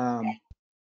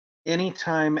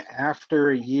 Anytime after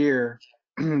a year,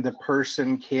 the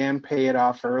person can pay it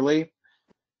off early.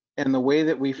 And the way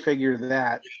that we figure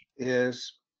that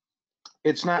is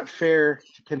it's not fair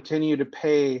to continue to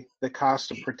pay the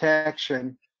cost of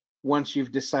protection once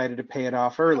you've decided to pay it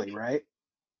off early, right?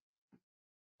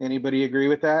 Anybody agree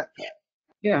with that?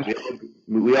 Yeah.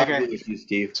 we all Okay. agree with you,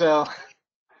 Steve. So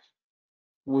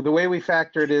well, the way we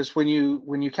factor it is when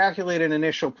you calculate an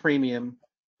initial premium,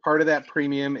 part of that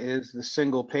premium is the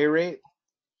single pay rate.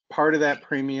 Part of that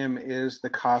premium is the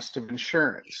cost of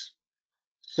insurance.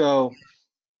 So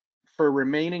for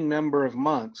remaining number of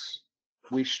months,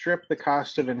 we strip the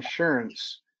cost of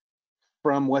insurance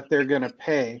from what they're going to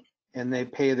pay, and they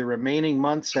pay the remaining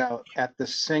months out at the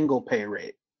single pay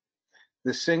rate.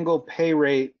 The single pay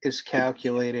rate is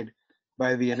calculated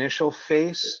by the initial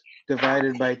face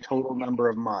divided by total number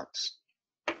of months.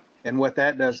 And what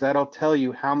that does, that'll tell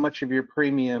you how much of your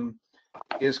premium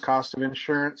is cost of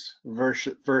insurance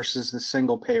versus the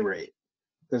single pay rate.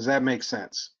 Does that make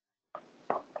sense?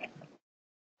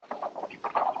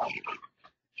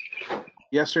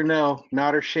 Yes or no?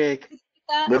 Nod or shake.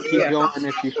 Look, Keep going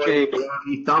if you shake.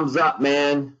 Thumbs up,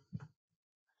 man.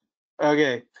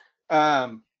 Okay.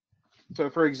 So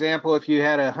for example, if you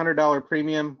had a $100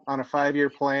 premium on a 5-year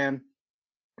plan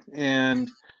and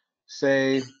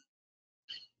say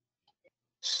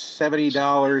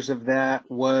 $70 of that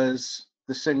was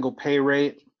the single pay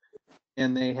rate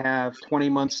and they have 20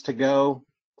 months to go,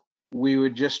 we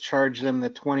would just charge them the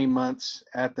 20 months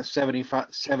at the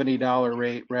 $70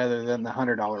 rate rather than the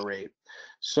 $100 rate.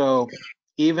 So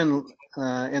even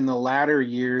in the latter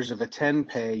years of a 10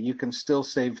 pay, you can still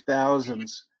save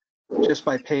thousands just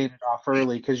by paying it off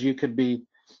early, because you could be,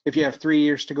 if you have 3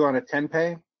 years to go on a 10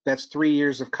 pay, that's 3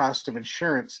 years of cost of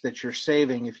insurance that you're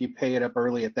saving if you pay it up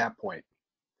early at that point.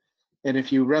 And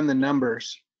if you run the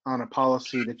numbers on a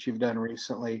policy that you've done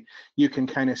recently, you can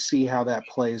kind of see how that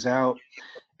plays out.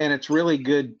 And it's really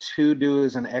good to do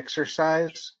as an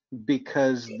exercise,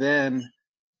 because then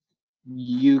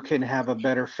you can have a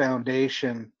better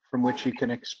foundation from which you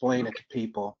can explain it to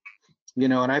people. You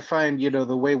know, and I find, you know,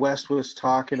 the way Wes was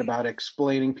talking about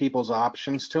explaining people's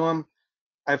options to them,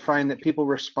 I find that people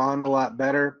respond a lot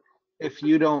better if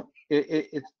you don't,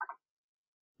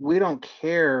 we don't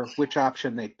care which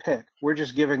option they pick. We're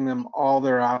just giving them all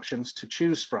their options to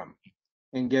choose from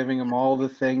and giving them all the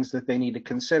things that they need to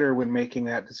consider when making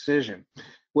that decision.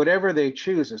 Whatever they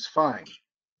choose is fine,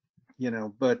 you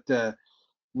know, but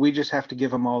we just have to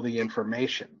give them all the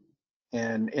information.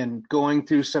 And going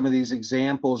through some of these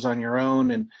examples on your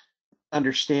own and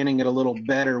understanding it a little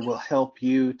better will help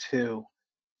you to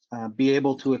be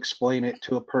able to explain it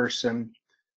to a person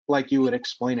like you would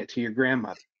explain it to your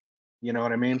grandmother. You know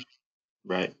what I mean?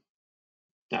 Right.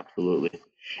 Absolutely.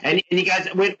 And you guys,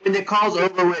 when the call's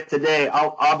over with today,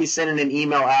 I'll be sending an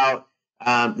email out.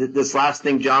 This last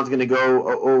thing John's going to go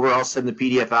over, I'll send the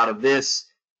PDF out of this.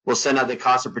 We'll send out the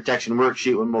cost of protection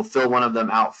worksheet, and we'll fill one of them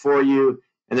out for you.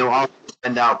 And then we'll also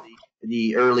send out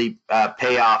the early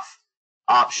payoff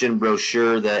option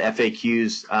brochure, the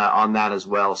FAQs on that as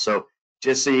well. So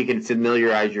just so you can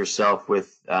familiarize yourself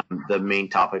with the main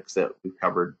topics that we've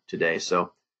covered today.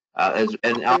 So and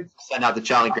I'll send out the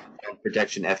child and grandchild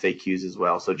protection FAQs as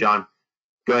well. So John,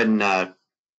 go ahead and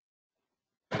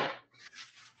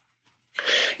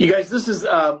You guys, this is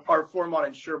our form on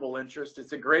insurable interest.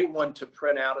 It's a great one to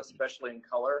print out, especially in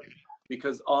color,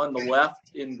 because on the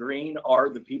left in green are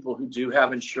the people who do have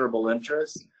insurable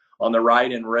interest. On the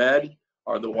right in red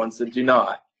are the ones that do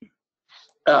not.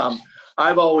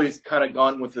 I've always kind of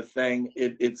gone with the thing.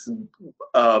 It's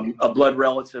a blood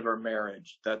relative or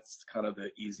marriage. That's kind of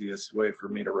the easiest way for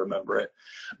me to remember it.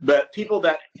 But people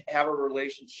that have a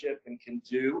relationship and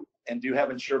do have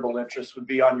insurable interest would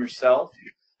be on yourself,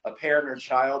 a parent or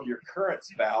child, your current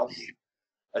spouse,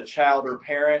 a child or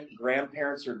parent,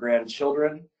 grandparents or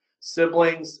grandchildren,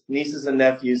 siblings, nieces and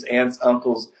nephews, aunts,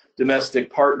 uncles,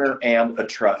 domestic partner, and a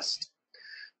trust.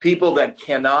 People that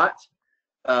cannot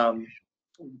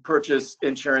purchase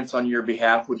insurance on your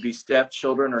behalf would be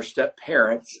stepchildren or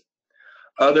step-parents,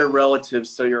 other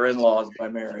relatives, so your in-laws by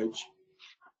marriage,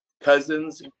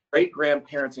 cousins,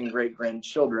 great-grandparents and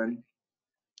great-grandchildren,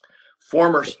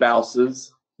 former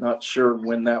spouses, not sure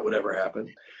when that would ever happen,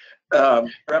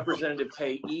 representative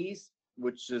payees,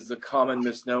 which is a common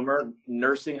misnomer,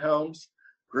 nursing homes,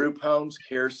 group homes,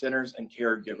 care centers, and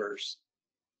caregivers.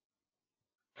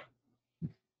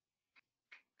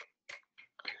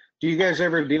 Do you guys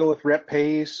ever deal with rep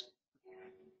pays?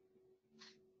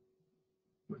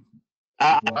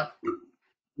 What?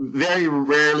 Very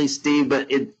rarely, Steve,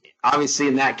 but it obviously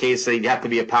in that case you'd have to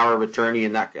be a power of attorney,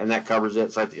 and that covers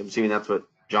it. So I'm assuming that's what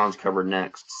John's covered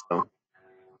next. So,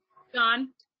 John,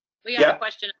 we got a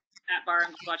question at that bar.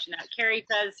 I'm just watching that. Carrie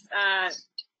says,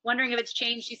 wondering if it's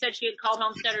changed. She said she had called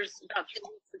Homesteaders about 2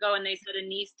 weeks ago, and they said a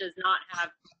niece does not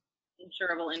have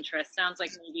insurable interest. Sounds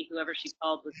like maybe whoever she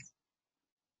called was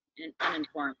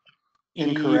uninformed.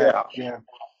 Incorrect. Yeah.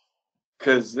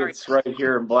 Because it's right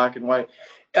here in black and white.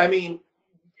 I mean,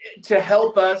 to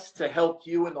help us, to help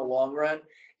you in the long run,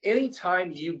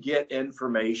 anytime you get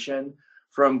information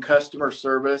from customer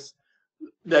service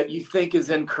that you think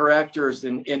is incorrect or is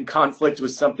in conflict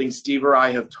with something Steve or I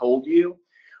have told you,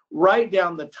 write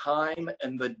down the time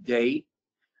and the date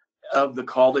of the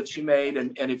call that you made,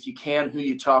 and if you can, who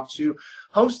you talked to.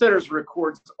 Homesteaders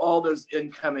records all those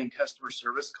incoming customer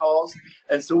service calls,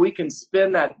 and so we can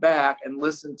spin that back and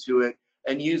listen to it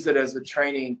and use it as a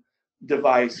training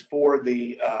device for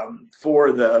the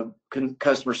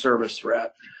customer service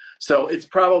rep. So it's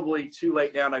probably too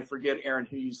late now, and I forget, Aaron,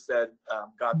 who you said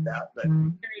got that, but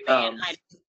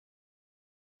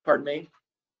pardon me?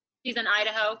 She's in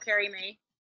Idaho, Carrie May.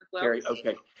 Carrie,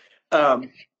 okay.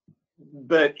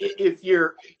 But if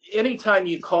anytime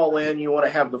you call in, you want to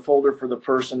have the folder for the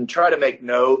person, try to make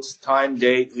notes, time,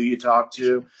 date, who you talk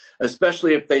to,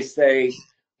 especially if they say,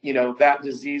 that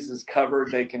disease is covered,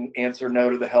 they can answer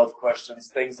no to the health questions,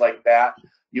 things like that.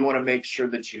 You want to make sure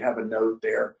that you have a note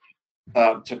there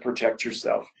to protect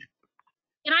yourself.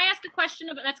 Can I ask a question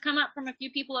that's come up from a few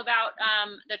people about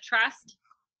the trust?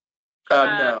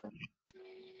 No.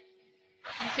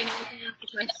 Can you answer the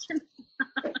question?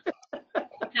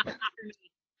 No, not for me.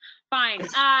 Fine.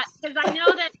 Because I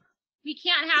know that we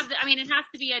can't have it has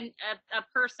to be a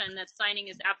person that's signing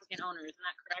as applicant owner. Isn't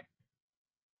that correct?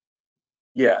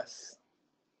 Yes.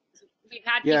 We've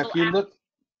had Yeah, people if you ask look, if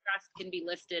trust can be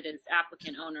listed as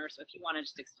applicant owner. So if you want to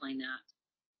just explain that.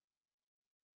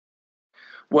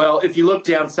 Well, if you look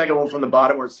down, second one from the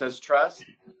bottom where it says trust,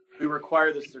 we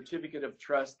require the certificate of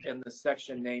trust and the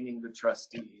section naming the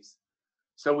trustees.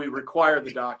 So we require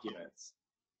the documents,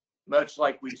 much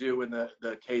like we do in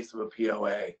the case of a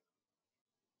POA.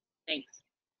 Thanks.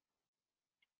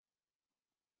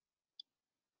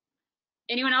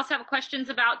 Anyone else have questions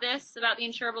about this, about the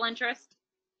insurable interest?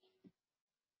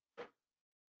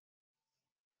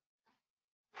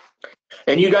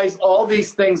 And you guys, all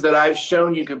these things that I've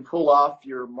shown, you can pull off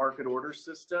your market order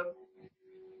system,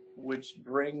 which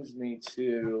brings me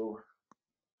to,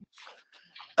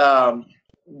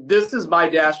 this is my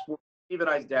dashboard. Steve and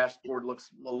I's dashboard looks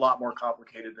a lot more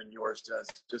complicated than yours does,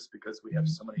 just because we have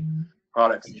so many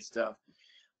products and stuff.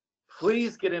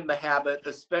 Please get in the habit,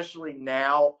 especially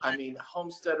now. I mean,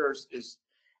 Homesteaders is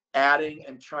adding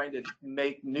and trying to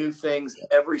make new things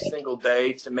every single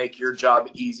day to make your job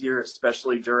easier,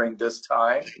 especially during this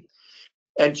time.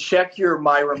 And check your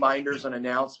My Reminders and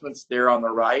announcements there on the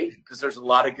right, because there's a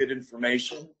lot of good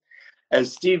information.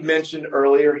 As Steve mentioned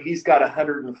earlier, he's got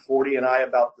 140 and I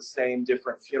about the same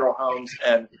different funeral homes,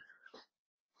 and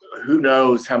who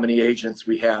knows how many agents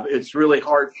we have. It's really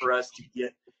hard for us to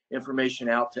get information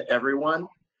out to everyone.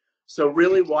 So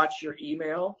really watch your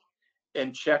email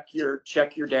and check your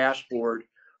dashboard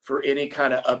for any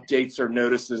kind of updates or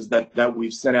notices that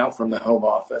we've sent out from the home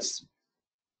office.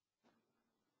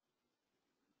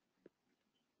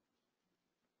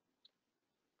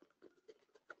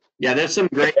 yeah, there's some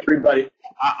great. Everybody,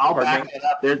 I'll back it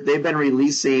up. They've been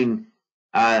releasing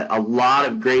a lot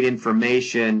of great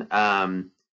information,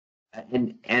 and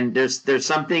there's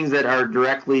some things that are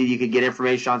directly you could get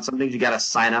information on. Some things you got to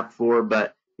sign up for,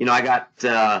 but I got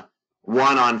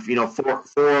one on,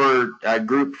 four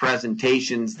group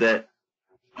presentations that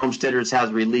Homesteaders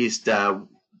has released.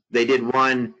 They did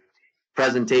one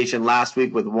presentation last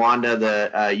week with Wanda,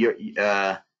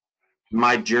 the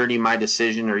My Journey, My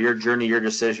Decision, or Your Journey, Your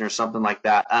Decision, or something like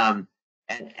that.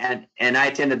 And I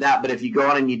attended that. But if you go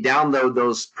on and you download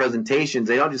those presentations,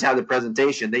 they don't just have the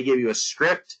presentation. They give you a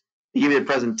script. They give you the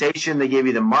presentation. They give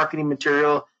you the marketing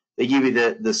material. They give you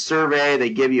the survey. They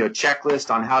give you a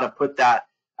checklist on how to put that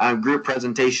group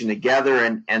presentation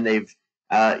together. And they've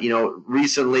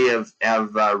recently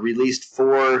have released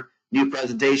 4 new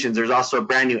presentations. There's also a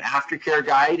brand new aftercare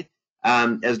guide.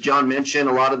 As John mentioned,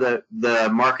 a lot of the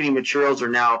marketing materials are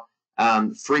now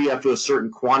free up to a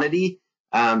certain quantity.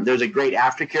 There's a great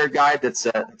aftercare guide it's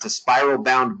a spiral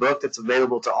bound book that's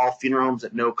available to all funeral homes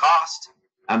at no cost.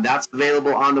 That's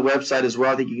available on the website as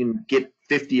well. I think you can get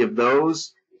 50 of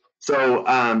those. So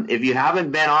if you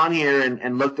haven't been on here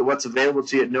and looked at what's available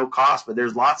to you at no cost, but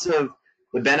there's lots of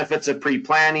the benefits of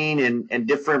pre-planning and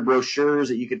different brochures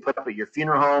that you can put up at your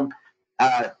funeral home.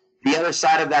 The other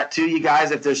side of that too, you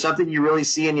guys, if there's something you really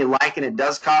see and you like and it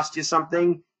does cost you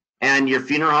something and your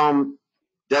funeral home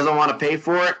doesn't want to pay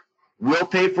for it, we'll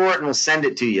pay for it and we'll send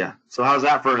it to you. So how's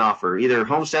that for an offer? Either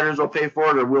Homesteaders will pay for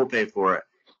it or we'll pay for it.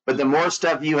 But the more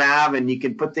stuff you have and you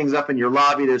can put things up in your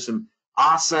lobby, there's some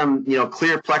awesome,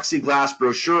 clear plexiglass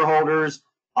brochure holders,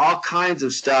 all kinds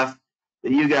of stuff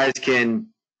that you guys can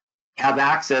have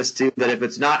access to, that if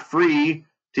it's not free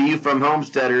to you from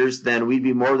Homesteaders, then we'd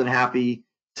be more than happy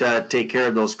to take care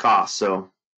of those costs. So,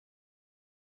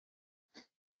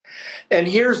 and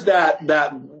here's that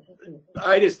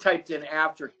I just typed in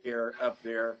aftercare up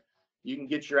there. You can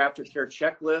get your aftercare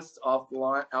checklist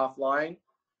offline,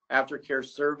 aftercare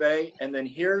survey, and then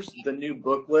here's the new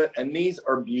booklet, and these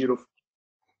are beautiful.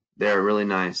 They're really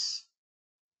nice.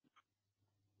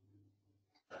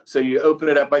 So you open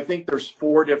it up. I think there's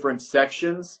 4 different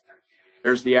sections.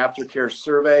 There's the aftercare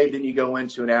survey, then you go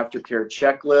into an aftercare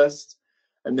checklist,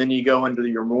 and then you go into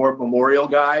your memorial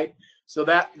guide. So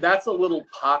that's a little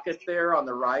pocket there on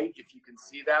the right, if you can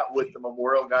see that, with the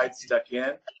memorial guide stuck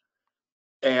in.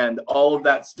 And all of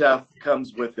that stuff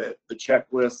comes with it, the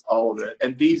checklist, all of it.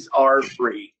 And these are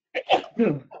free.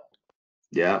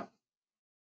 Yeah.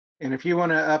 And if you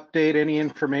want to update any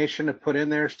information to put in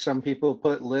there, some people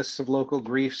put lists of local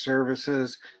grief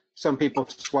services. Some people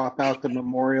swap out the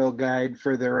memorial guide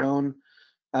for their own.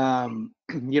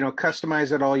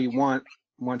 Customize it all you want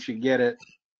once you get it.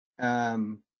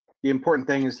 The important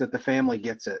thing is that the family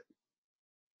gets it.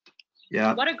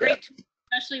 Yeah. What a great tool,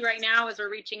 especially right now as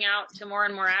we're reaching out to more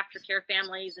and more aftercare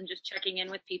families and just checking in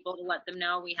with people to let them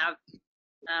know we have,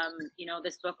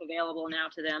 this book available now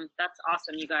to them. That's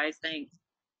awesome, you guys. Thanks.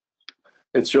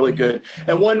 It's really good.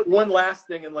 And one last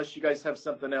thing, unless you guys have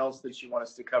something else that you want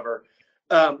us to cover.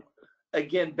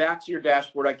 Again, back to your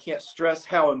dashboard, I can't stress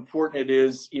how important it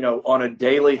is, on a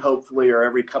daily, hopefully, or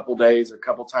every couple days or a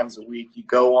couple times a week, you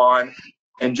go on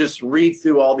and just read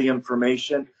through all the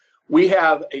information. We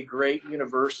have a great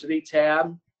university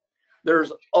tab.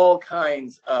 There's all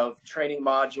kinds of training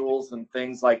modules and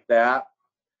things like that.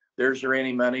 There's your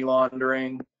anti-money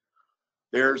laundering.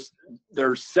 There's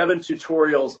 7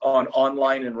 tutorials on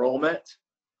online enrollment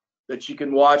that you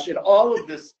can watch. And all of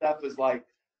this stuff is like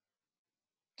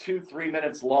 2-3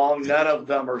 minutes long. None of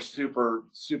them are super,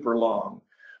 super long.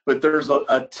 But there's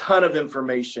a ton of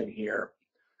information here.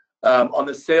 On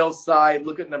the sales side,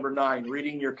 look at number 9,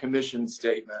 reading your commission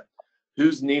statement.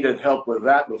 Who's needed help with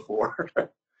that before?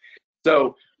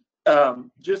 So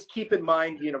just keep in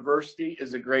mind, university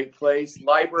is a great place.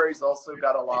 Libraries also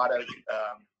got a lot of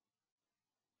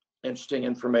interesting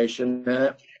information in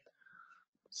it.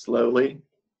 Slowly.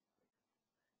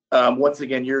 Once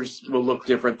again, yours will look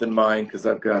different than mine because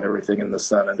I've got everything in the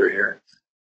sun under here.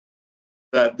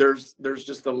 But there's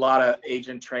just a lot of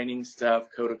agent training stuff,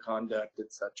 code of conduct,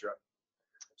 etc.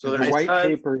 So there's white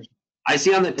papers. I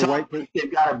see on the top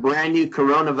they've got a brand new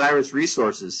coronavirus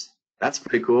resources. That's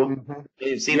pretty cool. Mm-hmm.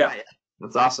 You've seen that yet?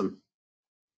 That's awesome.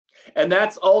 And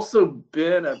that's also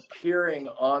been appearing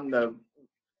on the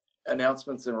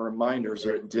announcements and reminders,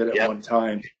 or it did at one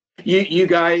time. You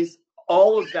guys,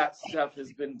 all of that stuff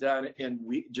has been done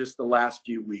in just the last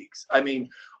few weeks. I mean,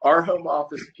 our home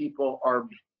office people are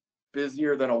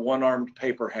busier than a one-armed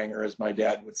paper hanger, as my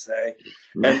dad would say,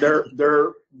 and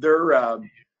they're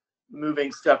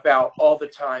moving stuff out all the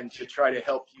time to try to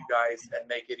help you guys and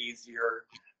make it easier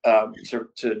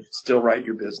to still write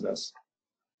your business.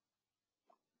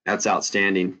 That's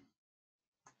outstanding.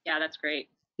 Yeah, that's great.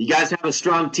 You guys have a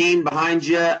strong team behind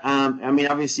you.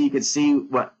 Obviously you can see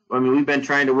we've been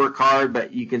trying to work hard,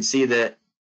 but you can see that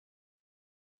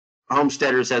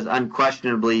Homesteaders has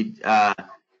unquestionably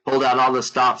pulled out all the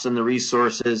stops and the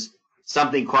resources.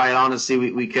 Something quite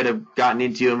honestly we could have gotten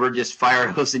into, and we're just fire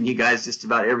hosing you guys just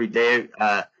about every day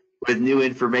with new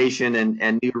information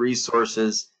and new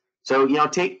resources. So,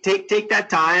 take that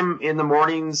time in the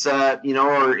mornings,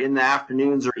 or in the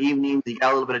afternoons or evenings. You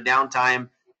got a little bit of downtime,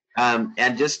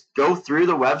 and just go through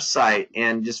the website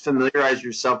and just familiarize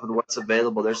yourself with what's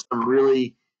available. There's some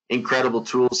really incredible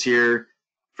tools here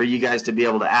for you guys to be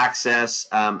able to access.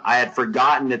 I had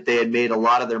forgotten that they had made a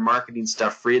lot of their marketing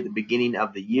stuff free at the beginning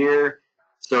of the year.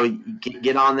 So you can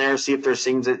get on there, see if there's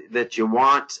things that you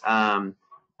want.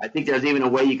 I think there's even a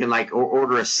way you can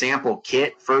order a sample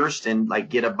kit first and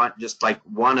get a bunch, just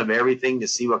one of everything to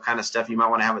see what kind of stuff you might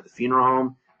want to have at the funeral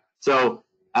home. So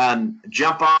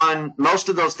jump on. Most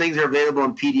of those things are available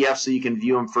in PDF, so you can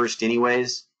view them first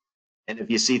anyways. And if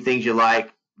you see things you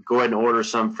like, go ahead and order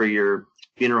some for your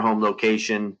funeral home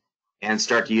location and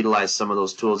start to utilize some of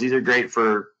those tools. These are great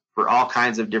for all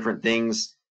kinds of different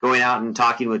things, going out and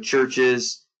talking with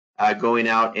churches, going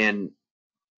out and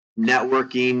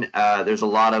networking. There's a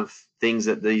lot of things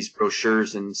that these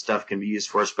brochures and stuff can be used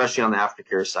for, especially on the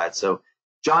aftercare side. So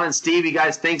John and Steve, you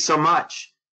guys, thanks so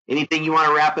much. Anything you want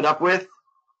to wrap it up with?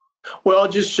 Well, I'll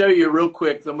just show you real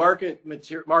quick the marketing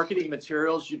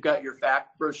materials. You've got your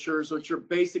fact brochures, which are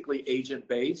basically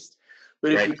agent-based.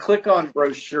 But if you click on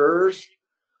brochures,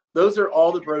 those are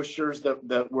all the brochures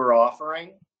that we're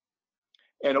offering.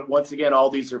 And once again,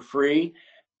 all these are free.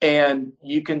 And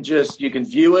you can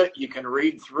view it. You can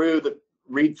read through the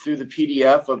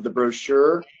PDF of the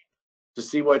brochure to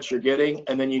see what you're getting,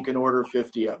 and then you can order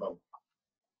 50 of them.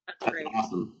 That's great.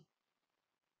 Awesome.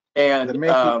 And the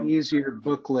Make It Easier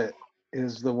booklet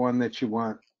is the one that you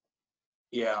want.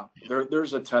 Yeah,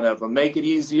 there's a ton of them. Make It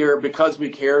Easier, Because We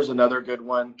Care is another good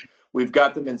one. We've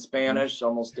got them in Spanish,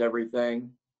 almost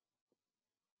everything.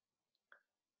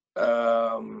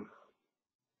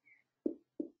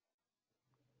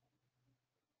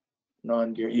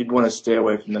 You'd want to stay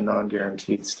away from the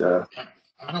non-guaranteed stuff.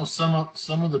 I know some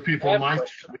of the people might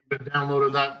have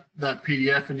downloaded that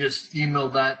PDF and just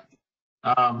emailed that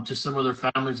to some of their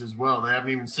families as well. They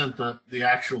haven't even sent the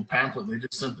actual pamphlet. They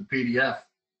just sent the PDF.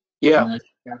 Yeah.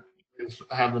 Just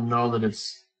have them know that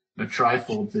it's a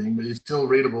trifold thing, but it's still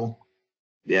readable.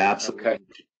 Yeah, absolutely.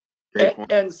 Okay.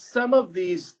 And some of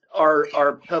these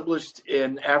are published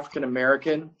in African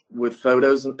American with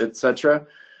photos, etc.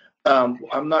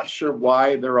 I'm not sure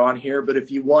why they're on here, but if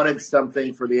you wanted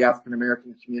something for the African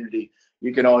American community,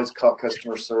 you can always call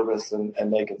customer service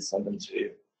and they can send them to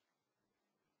you.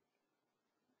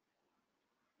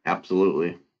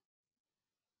 Absolutely.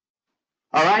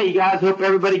 All right, you guys, hope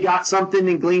everybody got something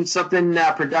and gleaned something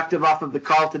productive off of the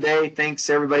call today. Thanks,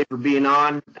 everybody, for being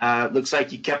on. Looks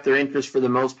like you kept their interest for the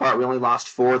most part. We only lost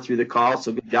 4 through the call,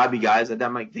 so good job, you guys. I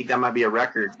think that might be a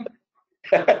record.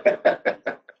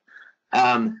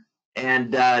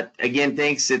 And again,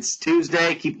 thanks. It's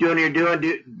Tuesday. Keep doing what you're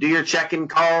doing. Do your check-in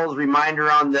calls. Reminder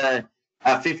on the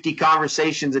 50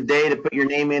 conversations a day to put your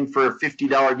name in for a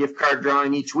 $50 gift card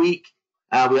drawing each week.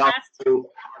 We also...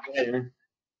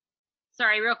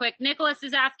 Sorry, real quick. Nicholas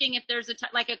is asking if there's a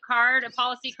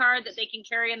policy card that they can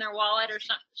carry in their wallet or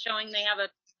showing they have a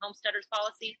Homesteaders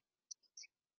policy.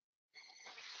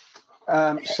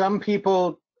 Some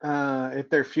people, if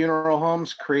they're funeral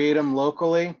homes, create them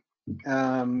locally.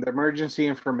 The emergency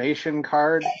information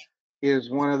card is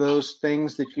one of those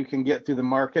things that you can get through the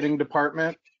marketing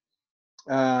department.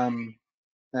 Aaron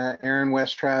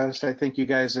Westraus, I think you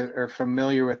guys are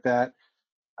familiar with that.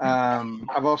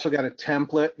 I've also got a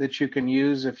template that you can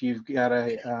use if you've got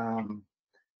a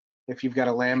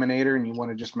laminator and you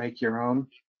want to just make your own.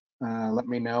 Let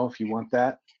me know if you want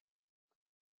that.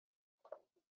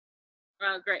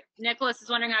 Oh, great. Nicholas is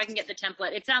wondering how I can get the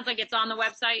template. It sounds like it's on the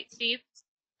website, Steve.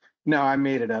 No, I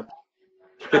made it up.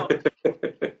 Oh. Well,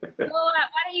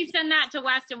 why don't you send that to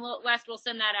West, and West will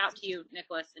send that out to you,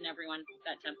 Nicholas, and everyone,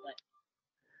 that template.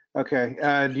 Okay.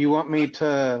 Do you want me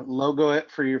to logo it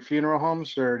for your funeral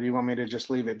homes, or do you want me to just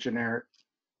leave it generic?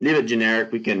 Leave it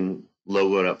generic. We can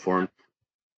logo it up for them.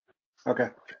 Okay.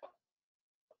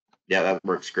 Yeah, that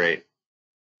works great.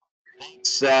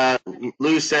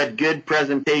 Lou said, good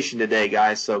presentation today,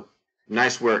 guys. So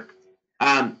nice work.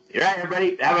 All right,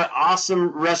 everybody, have an awesome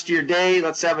rest of your day.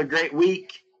 Let's have a great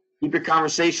week. Keep your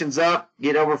conversations up.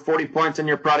 Get over 40 points on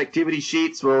your productivity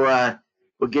sheets. We'll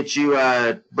get you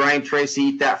Brian Tracy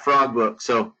Eat That Frog book.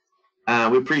 So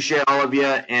we appreciate all of you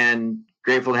and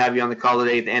grateful to have you on the call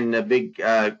today. And a big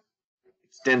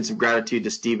extensive gratitude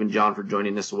to Steve and John for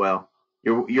joining us as well.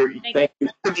 Thank you.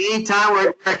 Anytime,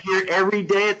 we're here every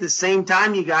day at the same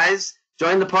time, you guys.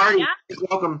 Join the party. Yeah. You're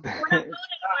welcome. We're not going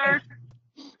anywhere.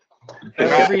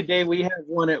 Every day we have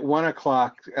one at 1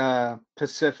 o'clock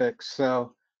Pacific,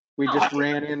 so we just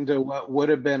ran into what would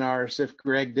have been ours if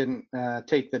Greg didn't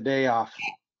take the day off.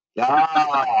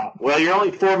 Well, you're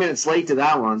only 4 minutes late to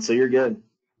that one, so you're good.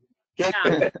 Okay.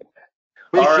 Yeah.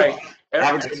 All right.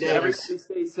 Have a good day. Everybody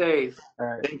stay safe. All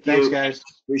right. Thank Thanks, you. guys.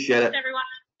 Appreciate it. Everyone.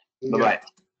 Bye-bye.